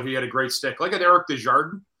defensively, but he had a great stick. Like an Eric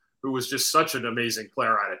Desjardins, who was just such an amazing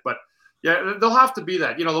player at it. But yeah, they'll have to be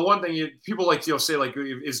that. The one thing people like say, like,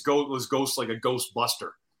 was Ghost like a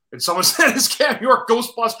Ghostbuster? And someone said, is Cam York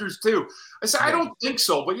Ghostbusters too? I said, I don't think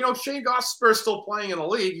so. But, Shane Gostisbehere is still playing in the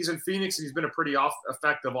league. He's in Phoenix, and he's been a pretty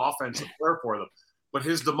effective offensive player for them. But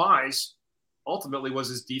his demise ultimately was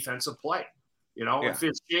his defensive play. If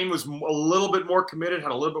Shane was a little bit more committed,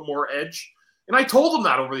 had a little bit more edge. And I told him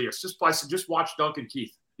that over the years. I said, just watch Duncan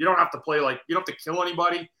Keith. You don't have to play you don't have to kill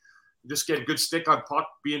anybody. Just get a good stick on puck,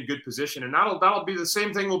 be in good position. And that'll be the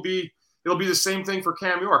same thing will be, it'll be the same thing for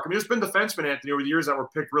Cam York. I mean, there's been defensemen, Anthony, over the years that were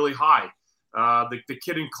picked really high. The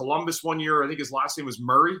kid in Columbus one year, I think his last name was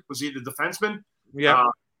Murray. Was he the defenseman? Yeah.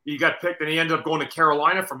 He got picked, and he ended up going to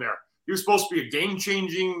Carolina from there. He was supposed to be a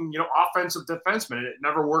game-changing, offensive defenseman, and it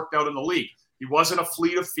never worked out in the league. He wasn't a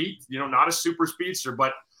fleet of feet, not a super speedster,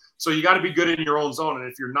 but so you got to be good in your own zone.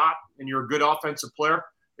 And if you're not, and you're a good offensive player,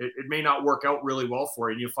 it may not work out really well for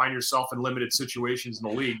you. And you find yourself in limited situations in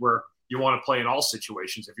the league where you want to play in all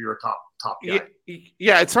situations if you're a top guy.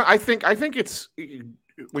 Yeah. I think it's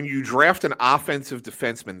when you draft an offensive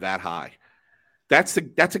defenseman that high, that's a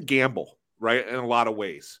gamble, right? In a lot of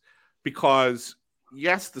ways, because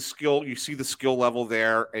yes, the skill, you see the skill level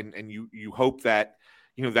there, and you hope that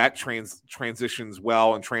that transitions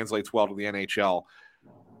well and translates well to the NHL.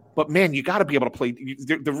 But man, you got to be able to play.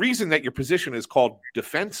 The reason that your position is called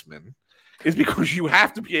defenseman is because you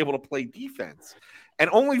have to be able to play defense, and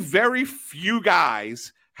only very few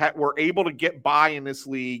guys were able to get by in this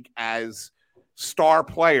league as star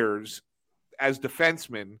players, as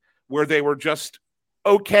defensemen, where they were just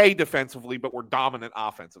okay defensively but were dominant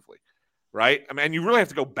offensively, right? I mean, you really have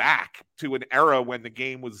to go back to an era when the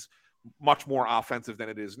game was much more offensive than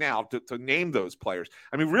it is now to name those players.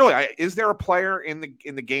 I mean, really, is there a player in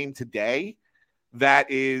the game today that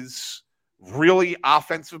is really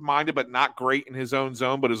offensive minded but not great in his own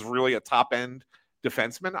zone, but is really a top end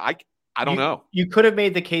defenseman? I don't know. You could have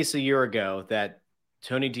made the case a year ago that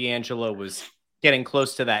Tony DeAngelo was getting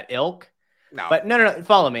close to that ilk. No. But no,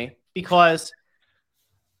 follow me, because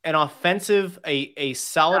an offensive, a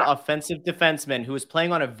solid offensive defenseman who was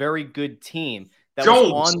playing on a very good team that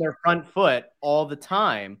was on their front foot all the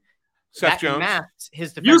time, Seth Jones masked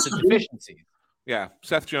his defensive deficiencies. Yeah,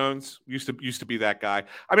 Seth Jones used to be that guy.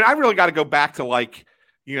 I mean, I really got to go back to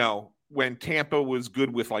when Tampa was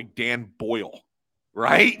good with Dan Boyle,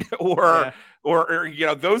 right? or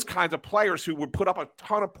those kinds of players who would put up a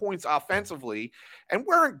ton of points offensively and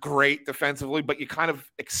weren't great defensively, but you kind of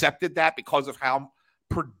accepted that because of how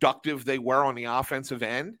productive they were on the offensive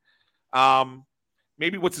end.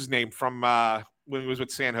 Maybe what's his name from when he was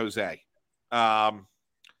with San Jose,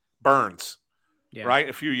 Burns, right?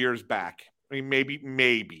 A few years back. I mean,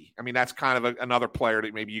 maybe. I mean, that's kind of another player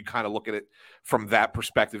that maybe you kind of look at it from that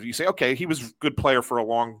perspective. You say, okay, he was a good player for a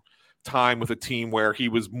long time with a team where he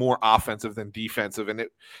was more offensive than defensive, and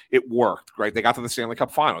it worked, right? They got to the Stanley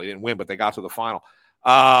Cup final. They didn't win, but they got to the final.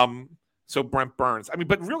 So Brent Burns. I mean,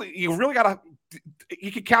 but really, you really got to –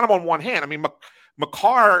 you can count him on one hand. I mean,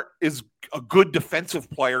 Makar is a good defensive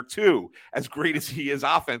player too, as great as he is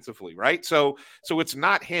offensively, right? So it's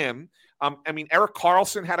not him. I mean, Erik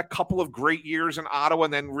Karlsson had a couple of great years in Ottawa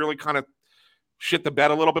and then really kind of shit the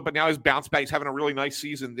bed a little bit, but now he's bounced back. He's having a really nice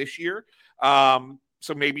season this year.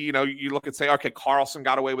 So maybe, you look and say, okay, Karlsson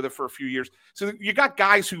got away with it for a few years. So you got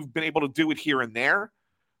guys who've been able to do it here and there.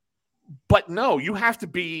 But no, you have to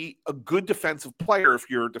be a good defensive player if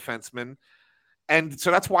you're a defenseman. And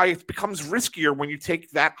so that's why it becomes riskier when you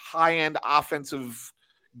take that high-end offensive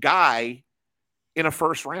guy in a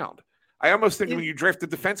first round. I almost think when you draft the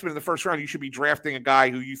defenseman in the first round, you should be drafting a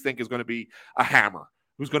guy who you think is going to be a hammer,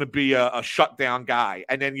 who's going to be a shutdown guy.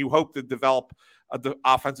 And then you hope to develop the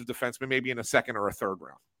offensive defenseman maybe in a second or a third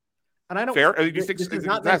round. And I don't fair. Do you think does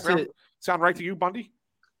that sound right to you, Bundy?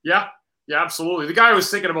 Yeah, absolutely. The guy I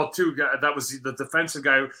was thinking about too, that was the defensive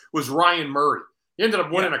guy, was Ryan Murray. He ended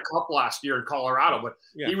up winning a cup last year in Colorado, but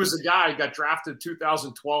he was a guy who got drafted in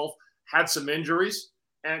 2012, had some injuries,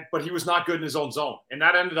 but he was not good in his own zone. And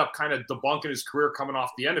that ended up kind of debunking his career coming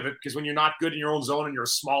off the end of it, because when you're not good in your own zone and you're a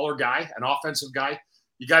smaller guy, an offensive guy,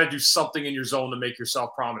 you got to do something in your zone to make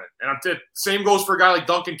yourself prominent. And same goes for a guy like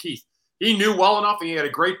Duncan Keith. He knew well enough, and he had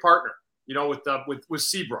a great partner, with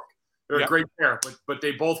Seabrook. They're a great pair, but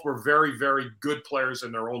they both were very, very good players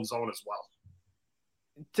in their own zone as well.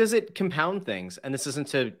 Does it compound things? And this isn't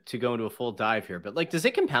to go into a full dive here, but does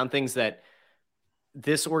it compound things that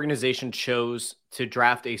this organization chose to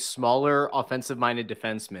draft a smaller offensive-minded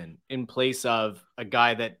defenseman in place of a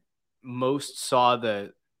guy that most saw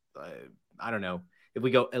the, I don't know if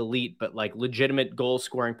we go elite, but legitimate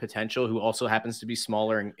goal-scoring potential, who also happens to be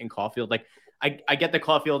smaller in Caulfield? I get that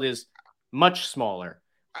Caulfield is much smaller,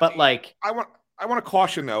 but I want to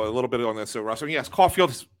caution though a little bit on this, Russ. I mean, yes,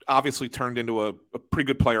 Caulfield has obviously turned into a pretty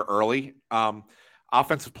good player early.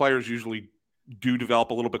 Offensive players usually do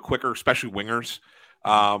develop a little bit quicker, especially wingers,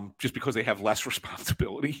 just because they have less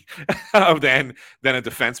responsibility than a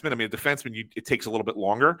defenseman. I mean, a defenseman, it takes a little bit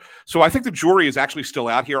longer. So I think the jury is actually still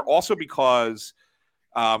out here, also because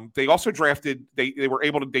they also drafted. They knew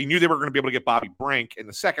they were going to be able to get Bobby Brink in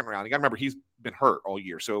the second round. You got to remember, he's been hurt all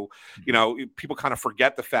year. So, you know, people kind of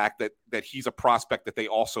forget the fact that he's a prospect that they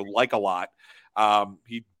also like a lot.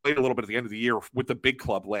 He played a little bit at the end of the year with the big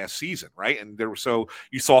club last season, right? And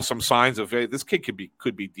you saw some signs of, hey, this kid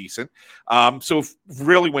could be decent. So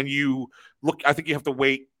really, when you look, I think you have to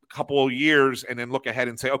wait a couple of years and then look ahead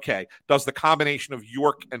and say, okay, does the combination of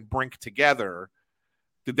York and Brink together,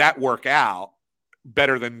 did that work out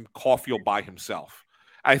better than Caulfield by himself?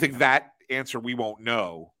 I think that answer we won't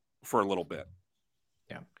know for a little bit.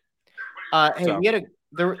 Yeah. Hey, we had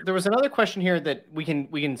there was another question here that we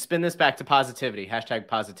can spin this back to positivity.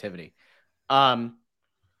 #positivity. Tiara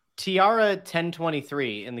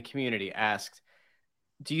 1023 in the community asked,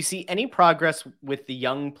 do you see any progress with the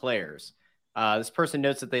young players? This person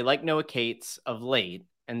notes that they like Noah Cates of late,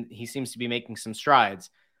 and he seems to be making some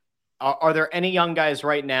strides. Are there any young guys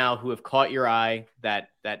right now who have caught your eye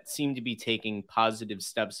that seem to be taking positive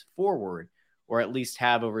steps forward, or at least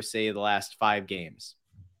have over, say, the last 5 games?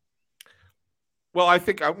 Well, I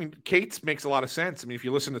mean, Cates makes a lot of sense. I mean, if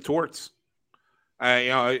you listen to Torts,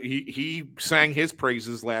 he sang his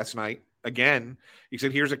praises last night. Again, he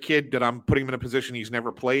said, here's a kid that I'm putting him in a position he's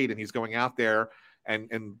never played, and he's going out there and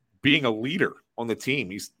being a leader on the team.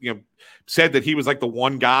 He's, said that he was like the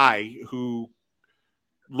one guy who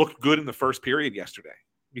looked good in the first period yesterday.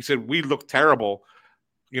 He said, we looked terrible,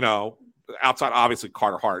 outside, obviously,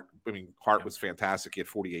 Carter Hart. I mean, Hart was fantastic. He had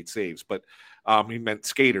 48 saves, but he meant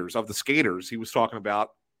skaters. Of the skaters, he was talking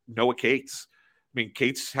about Noah Cates. I mean,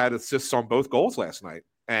 Cates had assists on both goals last night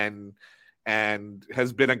and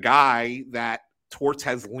has been a guy that Torts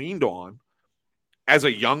has leaned on as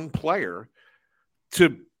a young player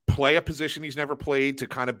to play a position he's never played, to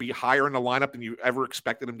kind of be higher in the lineup than you ever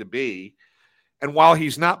expected him to be. And while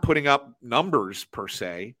he's not putting up numbers per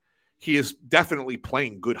se, he is definitely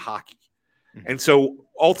playing good hockey. Mm-hmm. And so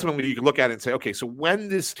ultimately you can look at it and say, okay, so when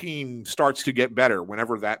this team starts to get better,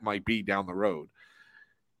 whenever that might be down the road,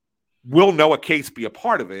 will Noah Cates be a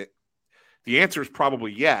part of it? The answer is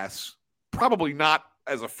probably yes. Probably not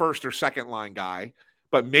as a first or second line guy,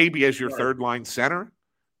 but maybe as your third line center.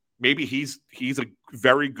 Maybe he's a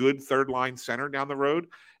very good third line center down the road.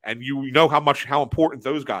 And you know how important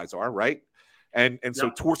those guys are, right? And so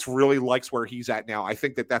Torts really likes where he's at now. I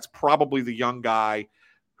think that's probably the young guy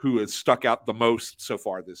who has stuck out the most so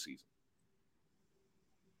far this season.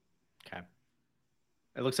 Okay.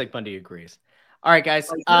 It looks like Bundy agrees. All right, guys.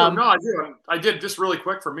 I did. Just really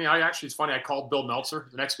quick for me. It's funny. I called Bill Meltzer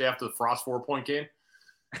the next day after the Frost 4-point game.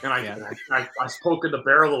 And I spoke in the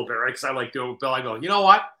bear a little bit, right? Because I like doing with Bill. I go, you know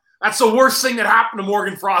what? That's the worst thing that happened to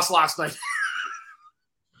Morgan Frost last night.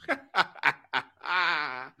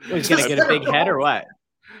 He's going to get a big head or what?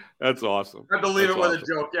 That's awesome. I had to leave it with a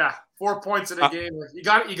joke. Yeah. 4 points in a game. You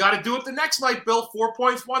got to do it the next night, Bill. 4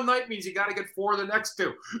 points one night means you got to get 4 the next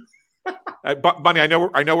 2. Bunny, I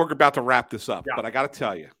know we're about to wrap this up, but I got to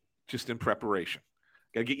tell you, just in preparation,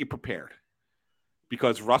 got to get you prepared,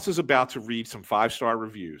 because Russ is about to read some 5-star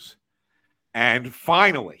reviews. And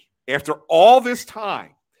finally, after all this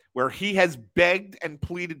time where he has begged and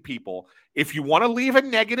pleaded people, if you want to leave a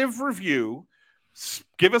negative review,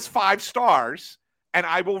 give us 5 stars, and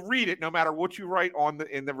I will read it no matter what you write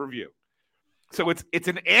in the review. So it's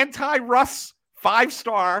an anti-Russ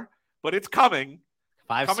 5-star, but it's coming.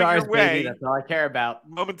 5 stars, baby. That's all I care about.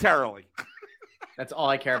 Momentarily. That's all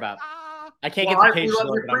I care about. I can't get the page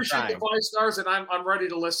loaded. I appreciate the 5 stars, and I'm ready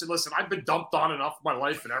to listen. Listen, I've been dumped on enough in my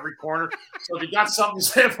life in every corner. So if you got something to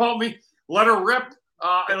say about me, let her rip.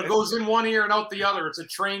 It goes in one ear and out the other. It's a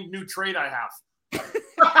new trade I have.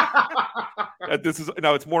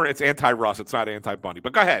 It's anti-Russ. It's not anti-Bundy.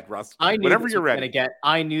 But go ahead, Russ. Whenever you're ready.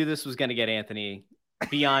 I knew this was going to get Anthony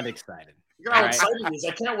beyond excited. You know how excited he is.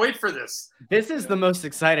 I can't wait for this. This is the most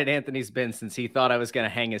excited Anthony's been since he thought I was going to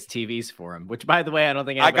hang his TVs for him, which, by the way, I don't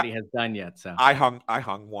think anybody has done yet. So I hung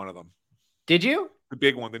one of them. Did you? The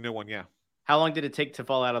big one, the new one, yeah. How long did it take to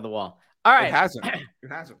fall out of the wall? All right. It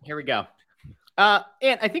hasn't. Here we go. And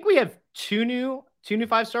I think we have two new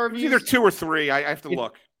 5-star reviews. It's either 2 or 3. I have to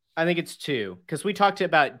look. I think it's 2 because we talked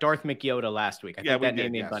about Darth McYoda last week. I think that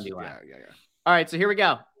name made Bundy laugh. Yeah. All right, so here we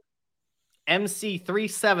go.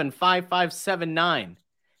 MC375579.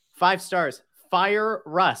 5 stars. Fire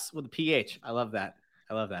Russ with a PH. I love that.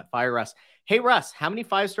 Fire Russ. Hey, Russ, how many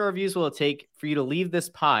 5-star reviews will it take for you to leave this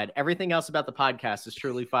pod? Everything else about the podcast is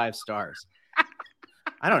truly 5 stars.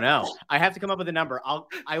 I don't know. I have to come up with a number. I'll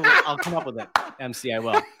come up with it. MC, I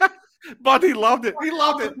will. Bundy loved it. He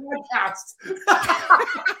loved it.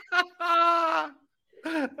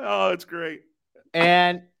 Oh, it's great.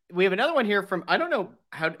 And we have another one here from, I don't know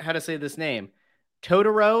how to say this name.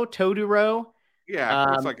 Toduro.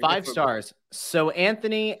 Yeah, it's like 5 stars. So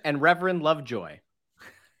Anthony and Reverend Lovejoy.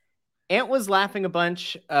 Ant was laughing a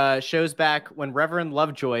bunch shows back when Reverend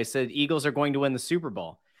Lovejoy said Eagles are going to win the Super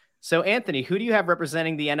Bowl. So Anthony, who do you have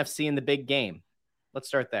representing the NFC in the big game? Let's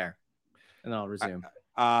start there, and then I'll resume.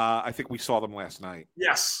 I think we saw them last night.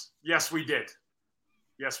 Yes, we did.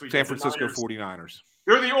 Yes, we did. San Francisco 49ers.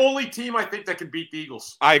 They're the only team I think that can beat the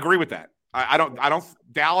Eagles. I agree with that. I don't.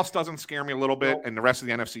 Dallas doesn't scare me a little bit, and the rest of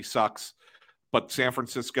the NFC sucks. But San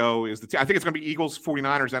Francisco is the team. I think it's going to be Eagles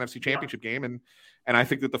 49ers NFC Championship game, and I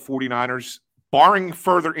think that the 49ers, barring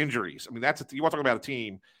further injuries, I mean you want to talk about a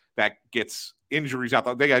team that gets injuries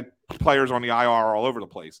out. They got players on the IR all over the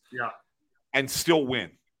place. Yeah, and still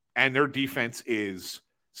win. And their defense is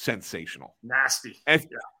sensational, nasty, and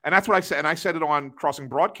that's what I said. And I said it on Crossing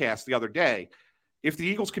Broadcast the other day. If the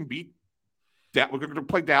Eagles can beat that, we're going to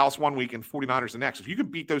play Dallas one week and 49ers the next. If you can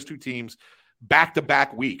beat those two teams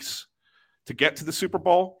back-to-back weeks to get to the Super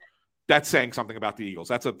Bowl, that's saying something about the Eagles.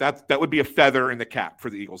 That would be a feather in the cap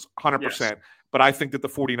for the Eagles, 100%. Yes. But I think that the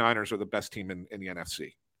 49ers are the best team in the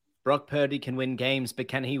NFC. Brock Purdy can win games, but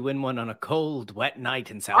can he win one on a cold, wet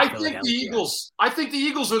night in South Philadelphia? I think the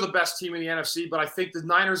Eagles are the best team in the NFC, but I think the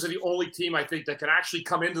Niners are the only team I think that can actually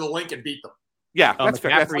come into the link and beat them. Yeah, that's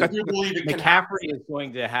fair. McCaffrey is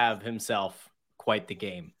going to have himself quite the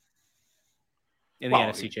game in the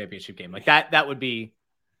NFC Championship game. Like that would be.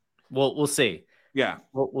 We'll see. Yeah,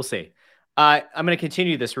 we'll see. I'm going to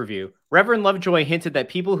continue this review. Reverend Lovejoy hinted that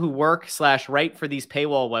people who work/write for these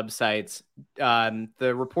paywall websites,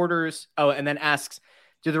 the reporters. Oh, and then asks,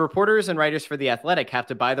 do the reporters and writers for The Athletic have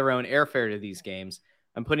to buy their own airfare to these games?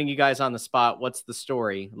 I'm putting you guys on the spot. What's the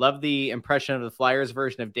story? Love the impression of the Flyers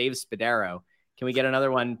version of Dave Spadaro. Can we get another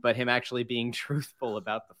one, but him actually being truthful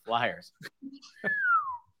about the Flyers?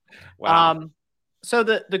 Wow. So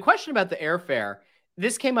the question about the airfare,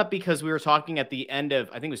 this came up because we were talking at the end of,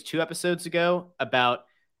 I think it was 2 episodes ago, about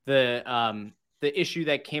the issue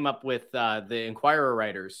that came up with the Inquirer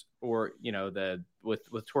writers, or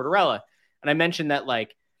with Tortorella, and I mentioned that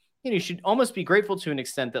you should almost be grateful to an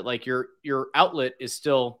extent that your outlet is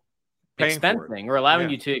still expensing or allowing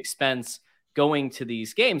you to expense going to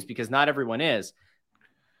these games, because not everyone is.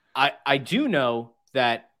 I do know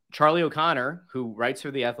that Charlie O'Connor, who writes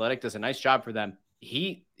for The Athletic, does a nice job for them.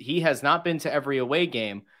 He has not been to every away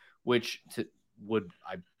game, which would,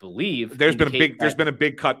 I believe, there's been a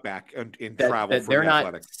big cutback in travel for they're The not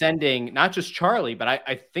Athletic. Sending not just Charlie, but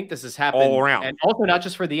I think this has happened all around, and also not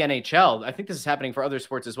just for the NHL. I think this is happening for other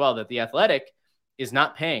sports as well, that The Athletic is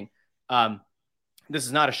not paying. This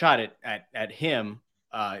is not a shot at him.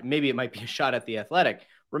 Maybe it might be a shot at The Athletic.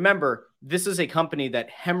 Remember, this is a company that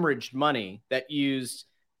hemorrhaged money, that used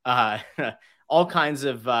all kinds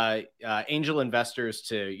of angel investors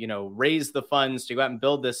to, raise the funds to go out and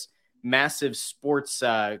build this massive sports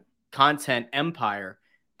content empire.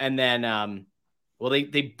 And then,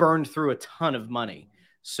 they burned through a ton of money.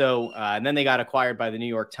 So, and then they got acquired by the New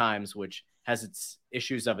York Times, which has its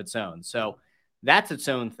issues of its own. So that's its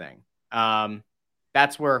own thing.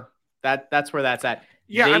 That's where that's at.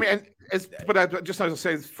 Yeah, but I just want to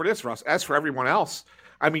say for this, Russ, as for everyone else,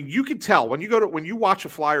 I mean, you can tell when you watch a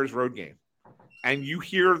Flyers road game and you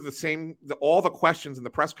hear all the questions in the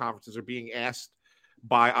press conferences are being asked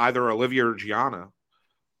by either Olivia or Gianna,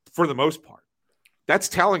 for the most part. That's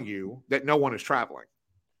telling you that no one is traveling.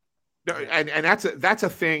 And that's a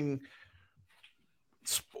thing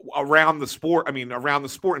around the sport. I mean, around the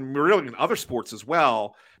sport, and really in other sports as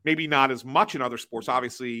well. Maybe not as much in other sports.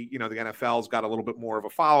 Obviously, the NFL's got a little bit more of a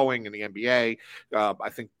following, in the NBA. I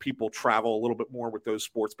think people travel a little bit more with those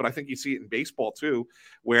sports, but I think you see it in baseball too,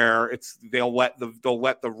 where they'll let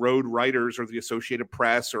the road writers or the Associated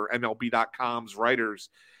Press or MLB.com's writers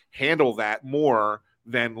handle that more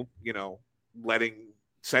than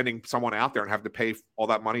sending someone out there and have to pay all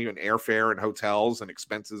that money in airfare and hotels and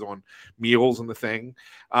expenses on meals and the thing.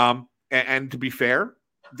 And to be fair,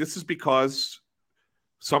 this is because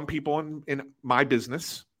some people in my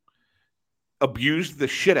business abused the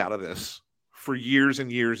shit out of this for years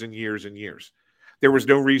and years and years and years. There was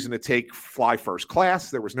no reason to fly first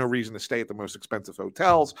class. There was no reason to stay at the most expensive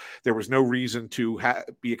hotels. There was no reason to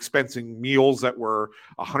be expensing meals that were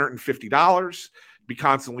 $150, be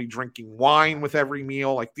constantly drinking wine with every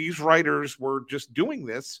meal. Like, these writers were just doing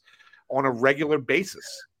this on a regular basis.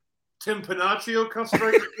 Tim Panaccio comes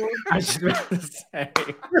right. I was just about to say.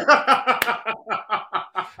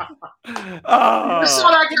 I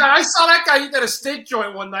saw that guy eat at a steak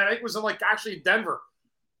joint one night. It was actually Denver.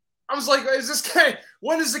 I was like, is this guy,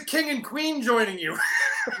 when is the king and queen joining you?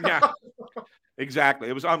 Yeah, Exactly.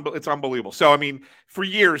 It's unbelievable. So, I mean, for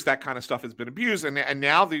years, that kind of stuff has been abused. And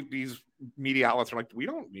now these media outlets are like, we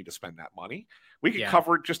don't need to spend that money. We can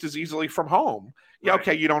cover it just as easily from home. Yeah,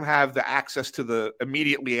 okay, you don't have the access to the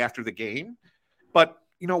immediately after the game. But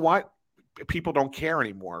you know what? People don't care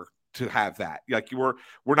anymore to have that. Like we're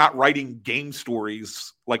not writing game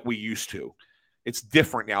stories like we used to. It's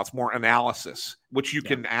different now. It's more analysis, which you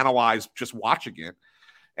can analyze just watching it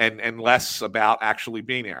and less about actually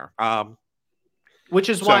being there. Which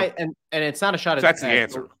is why, and it's not a shot at that's the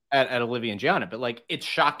answer at Olivia and Gianna, but like it's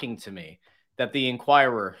shocking to me that the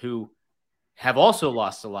Inquirer, who have also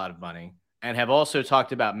lost a lot of money and have also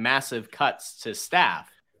talked about massive cuts to staff,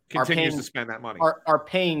 continues to spend that money. Are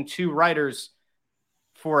paying 2 writers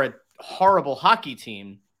for a horrible hockey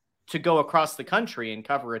team to go across the country and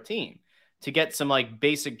cover a team to get some like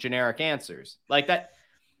basic generic answers like that.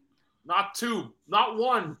 Not 2, not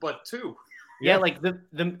 1, but 2. Yeah, like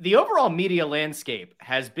the overall media landscape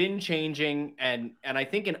has been changing, and I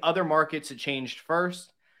think in other markets it changed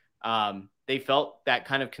first. They felt that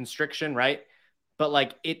kind of constriction, right? But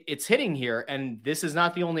like it's hitting here, and this is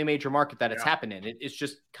not the only major market that it's happened in. It's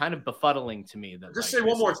just kind of befuddling to me. That just say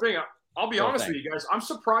one more thing. I'll be honest with you guys. I'm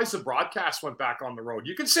surprised the broadcast went back on the road.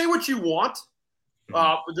 You can say what you want.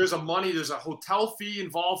 There's a hotel fee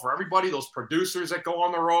involved for everybody. Those producers that go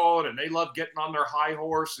on the road and they love getting on their high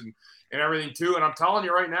horse and everything too. And I'm telling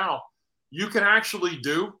you right now, you can actually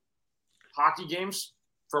do hockey games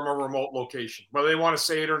from a remote location, whether they want to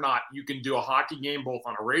say it or not. You can do a hockey game both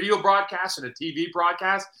on a radio broadcast and a TV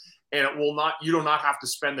broadcast, and you do not have to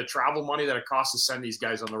spend the travel money that it costs to send these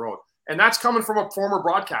guys on the road. And that's coming from a former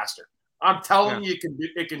broadcaster. I'm telling you,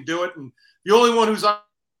 it can do it. And the only one who's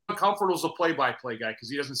uncomfortable is the play-by-play guy because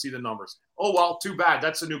he doesn't see the numbers. Oh, well, too bad.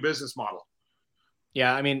 That's a new business model.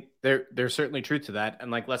 Yeah, I mean, there's certainly truth to that.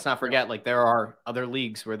 And like, let's not forget, like there are other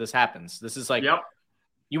leagues where this happens. This is like,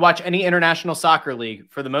 you watch any international soccer league,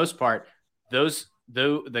 for the most part,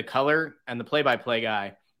 the color and the play-by-play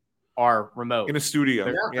guy are remote in a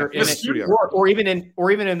studio, in a studio, or even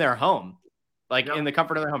in their home, like in the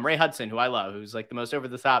comfort of their home. Ray Hudson, who I love, who's like the most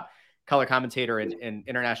over-the-top color commentator in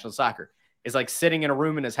international soccer, is like sitting in a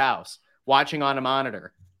room in his house watching on a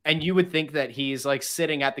monitor. And you would think that he's like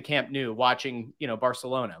sitting at the Camp Nou watching,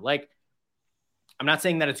 Barcelona. Like, I'm not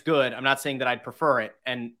saying that it's good. I'm not saying that I'd prefer it.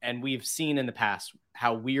 And we've seen in the past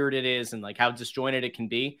how weird it is and like how disjointed it can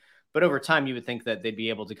be. But over time, you would think that they'd be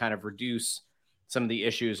able to kind of reduce some of the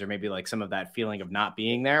issues or maybe like some of that feeling of not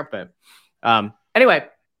being there. But anyway,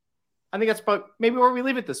 I think that's maybe where we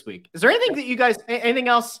leave it this week. Is there anything that you guys, anything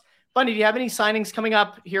else? Bundy, do you have any signings coming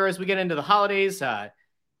up here as we get into the holidays? Do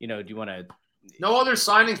you want to? No other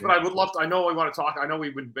signings, but I would love to. I know we want to talk. I know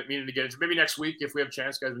we've been meaning to get into maybe next week if we have a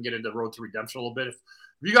chance, guys. We can get into Road to Redemption a little bit. Have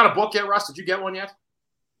you got a book yet, Russ? Did you get one yet?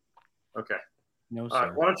 Okay. No,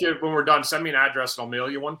 sir. Why don't you, when we're done, send me an address and I'll mail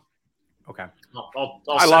you one. Okay.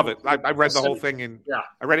 I love it. I read the whole thing in. Yeah.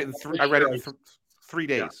 I read it in 3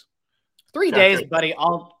 days. Yeah. 3 days, buddy.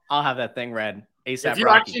 I'll have that thing read ASAP. If you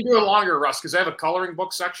actually do it longer, Russ, because I have a coloring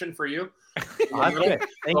book section for you. That's good.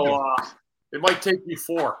 Thank you. It might take you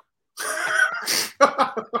 4.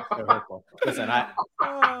 Listen, all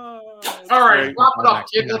right, wrap it up,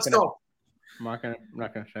 kid. Let's go. I'm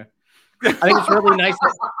not gonna say. I think it's really nice.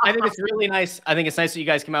 I think it's really nice. I think it's nice that you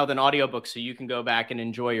guys came out with an audiobook so you can go back and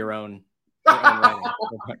enjoy your own writing.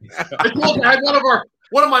 I had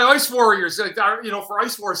one of my Ice Warriors, for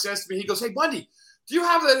Ice War says to me, he goes, "Hey, Bundy, do you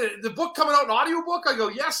have the book coming out in audiobook?" I go,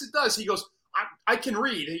 "Yes, it does." He goes, I can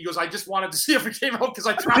read. He goes, "I just wanted to see if it came out because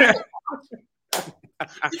I tried."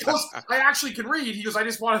 He goes, "I actually can read." He goes, I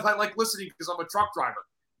like listening because I'm a truck driver."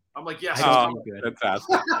 I'm like, "Yes."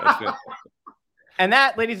 Fantastic. That's good. And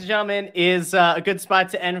that, ladies and gentlemen, is a good spot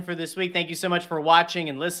to end for this week. Thank you so much for watching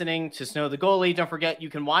and listening to Snow the Goalie. Don't forget, you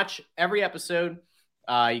can watch every episode.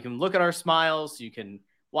 You can look at our smiles. You can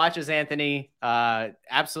watch as Anthony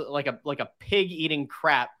absolutely like a pig eating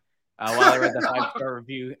crap while I read the 5-star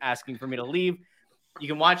review asking for me to leave. You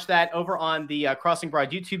can watch that over on the Crossing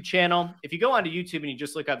Broad YouTube channel. If you go onto YouTube and you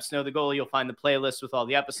just look up Snow the Goalie, you'll find the playlist with all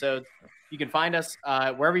the episodes. You can find us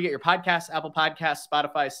wherever you get your podcasts, Apple Podcasts,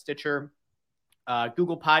 Spotify, Stitcher,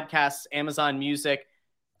 Google Podcasts, Amazon Music.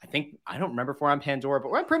 I don't remember if we're on Pandora, but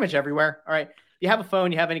we're on pretty much everywhere. All right. If you have a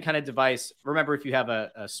phone, you have any kind of device, remember, if you have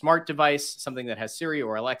a smart device, something that has Siri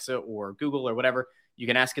or Alexa or Google or whatever, you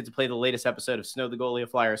can ask it to play the latest episode of Snow the Goalie, a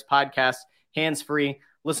Flyers podcast, hands-free.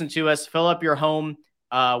 Listen to us, fill up your home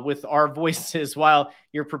with our voices while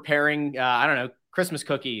you're preparing, Christmas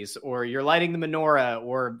cookies, or you're lighting the menorah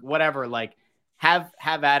or whatever. Like, have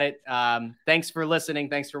at it. Thanks for listening.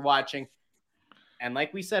 Thanks for watching. And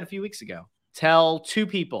like we said a few weeks ago, tell 2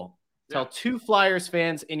 people Tell 2 Flyers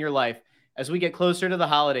fans in your life as we get closer to the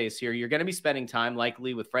holidays here. You're going to be spending time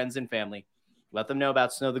likely with friends and family. Let them know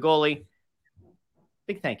about Snow the Goalie.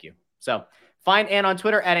 Big thank you. So find Ann on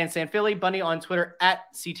Twitter at AnnSanPhilly, Bunny on Twitter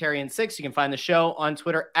at CTerrian6. You can find the show on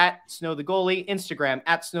Twitter at Snow the Goalie, Instagram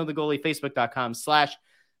at Snow the Goalie,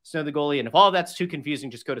 Facebook.com/Snow the Goalie. And if all of that's too confusing,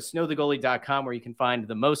 just go to snowthegoalie.com where you can find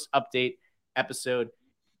the most update episode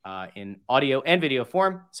in audio and video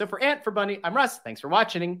form. So for Ant, for Bunny, I'm Russ. Thanks for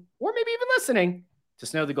watching or maybe even listening to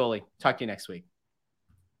Snow the Goalie. Talk to you next week.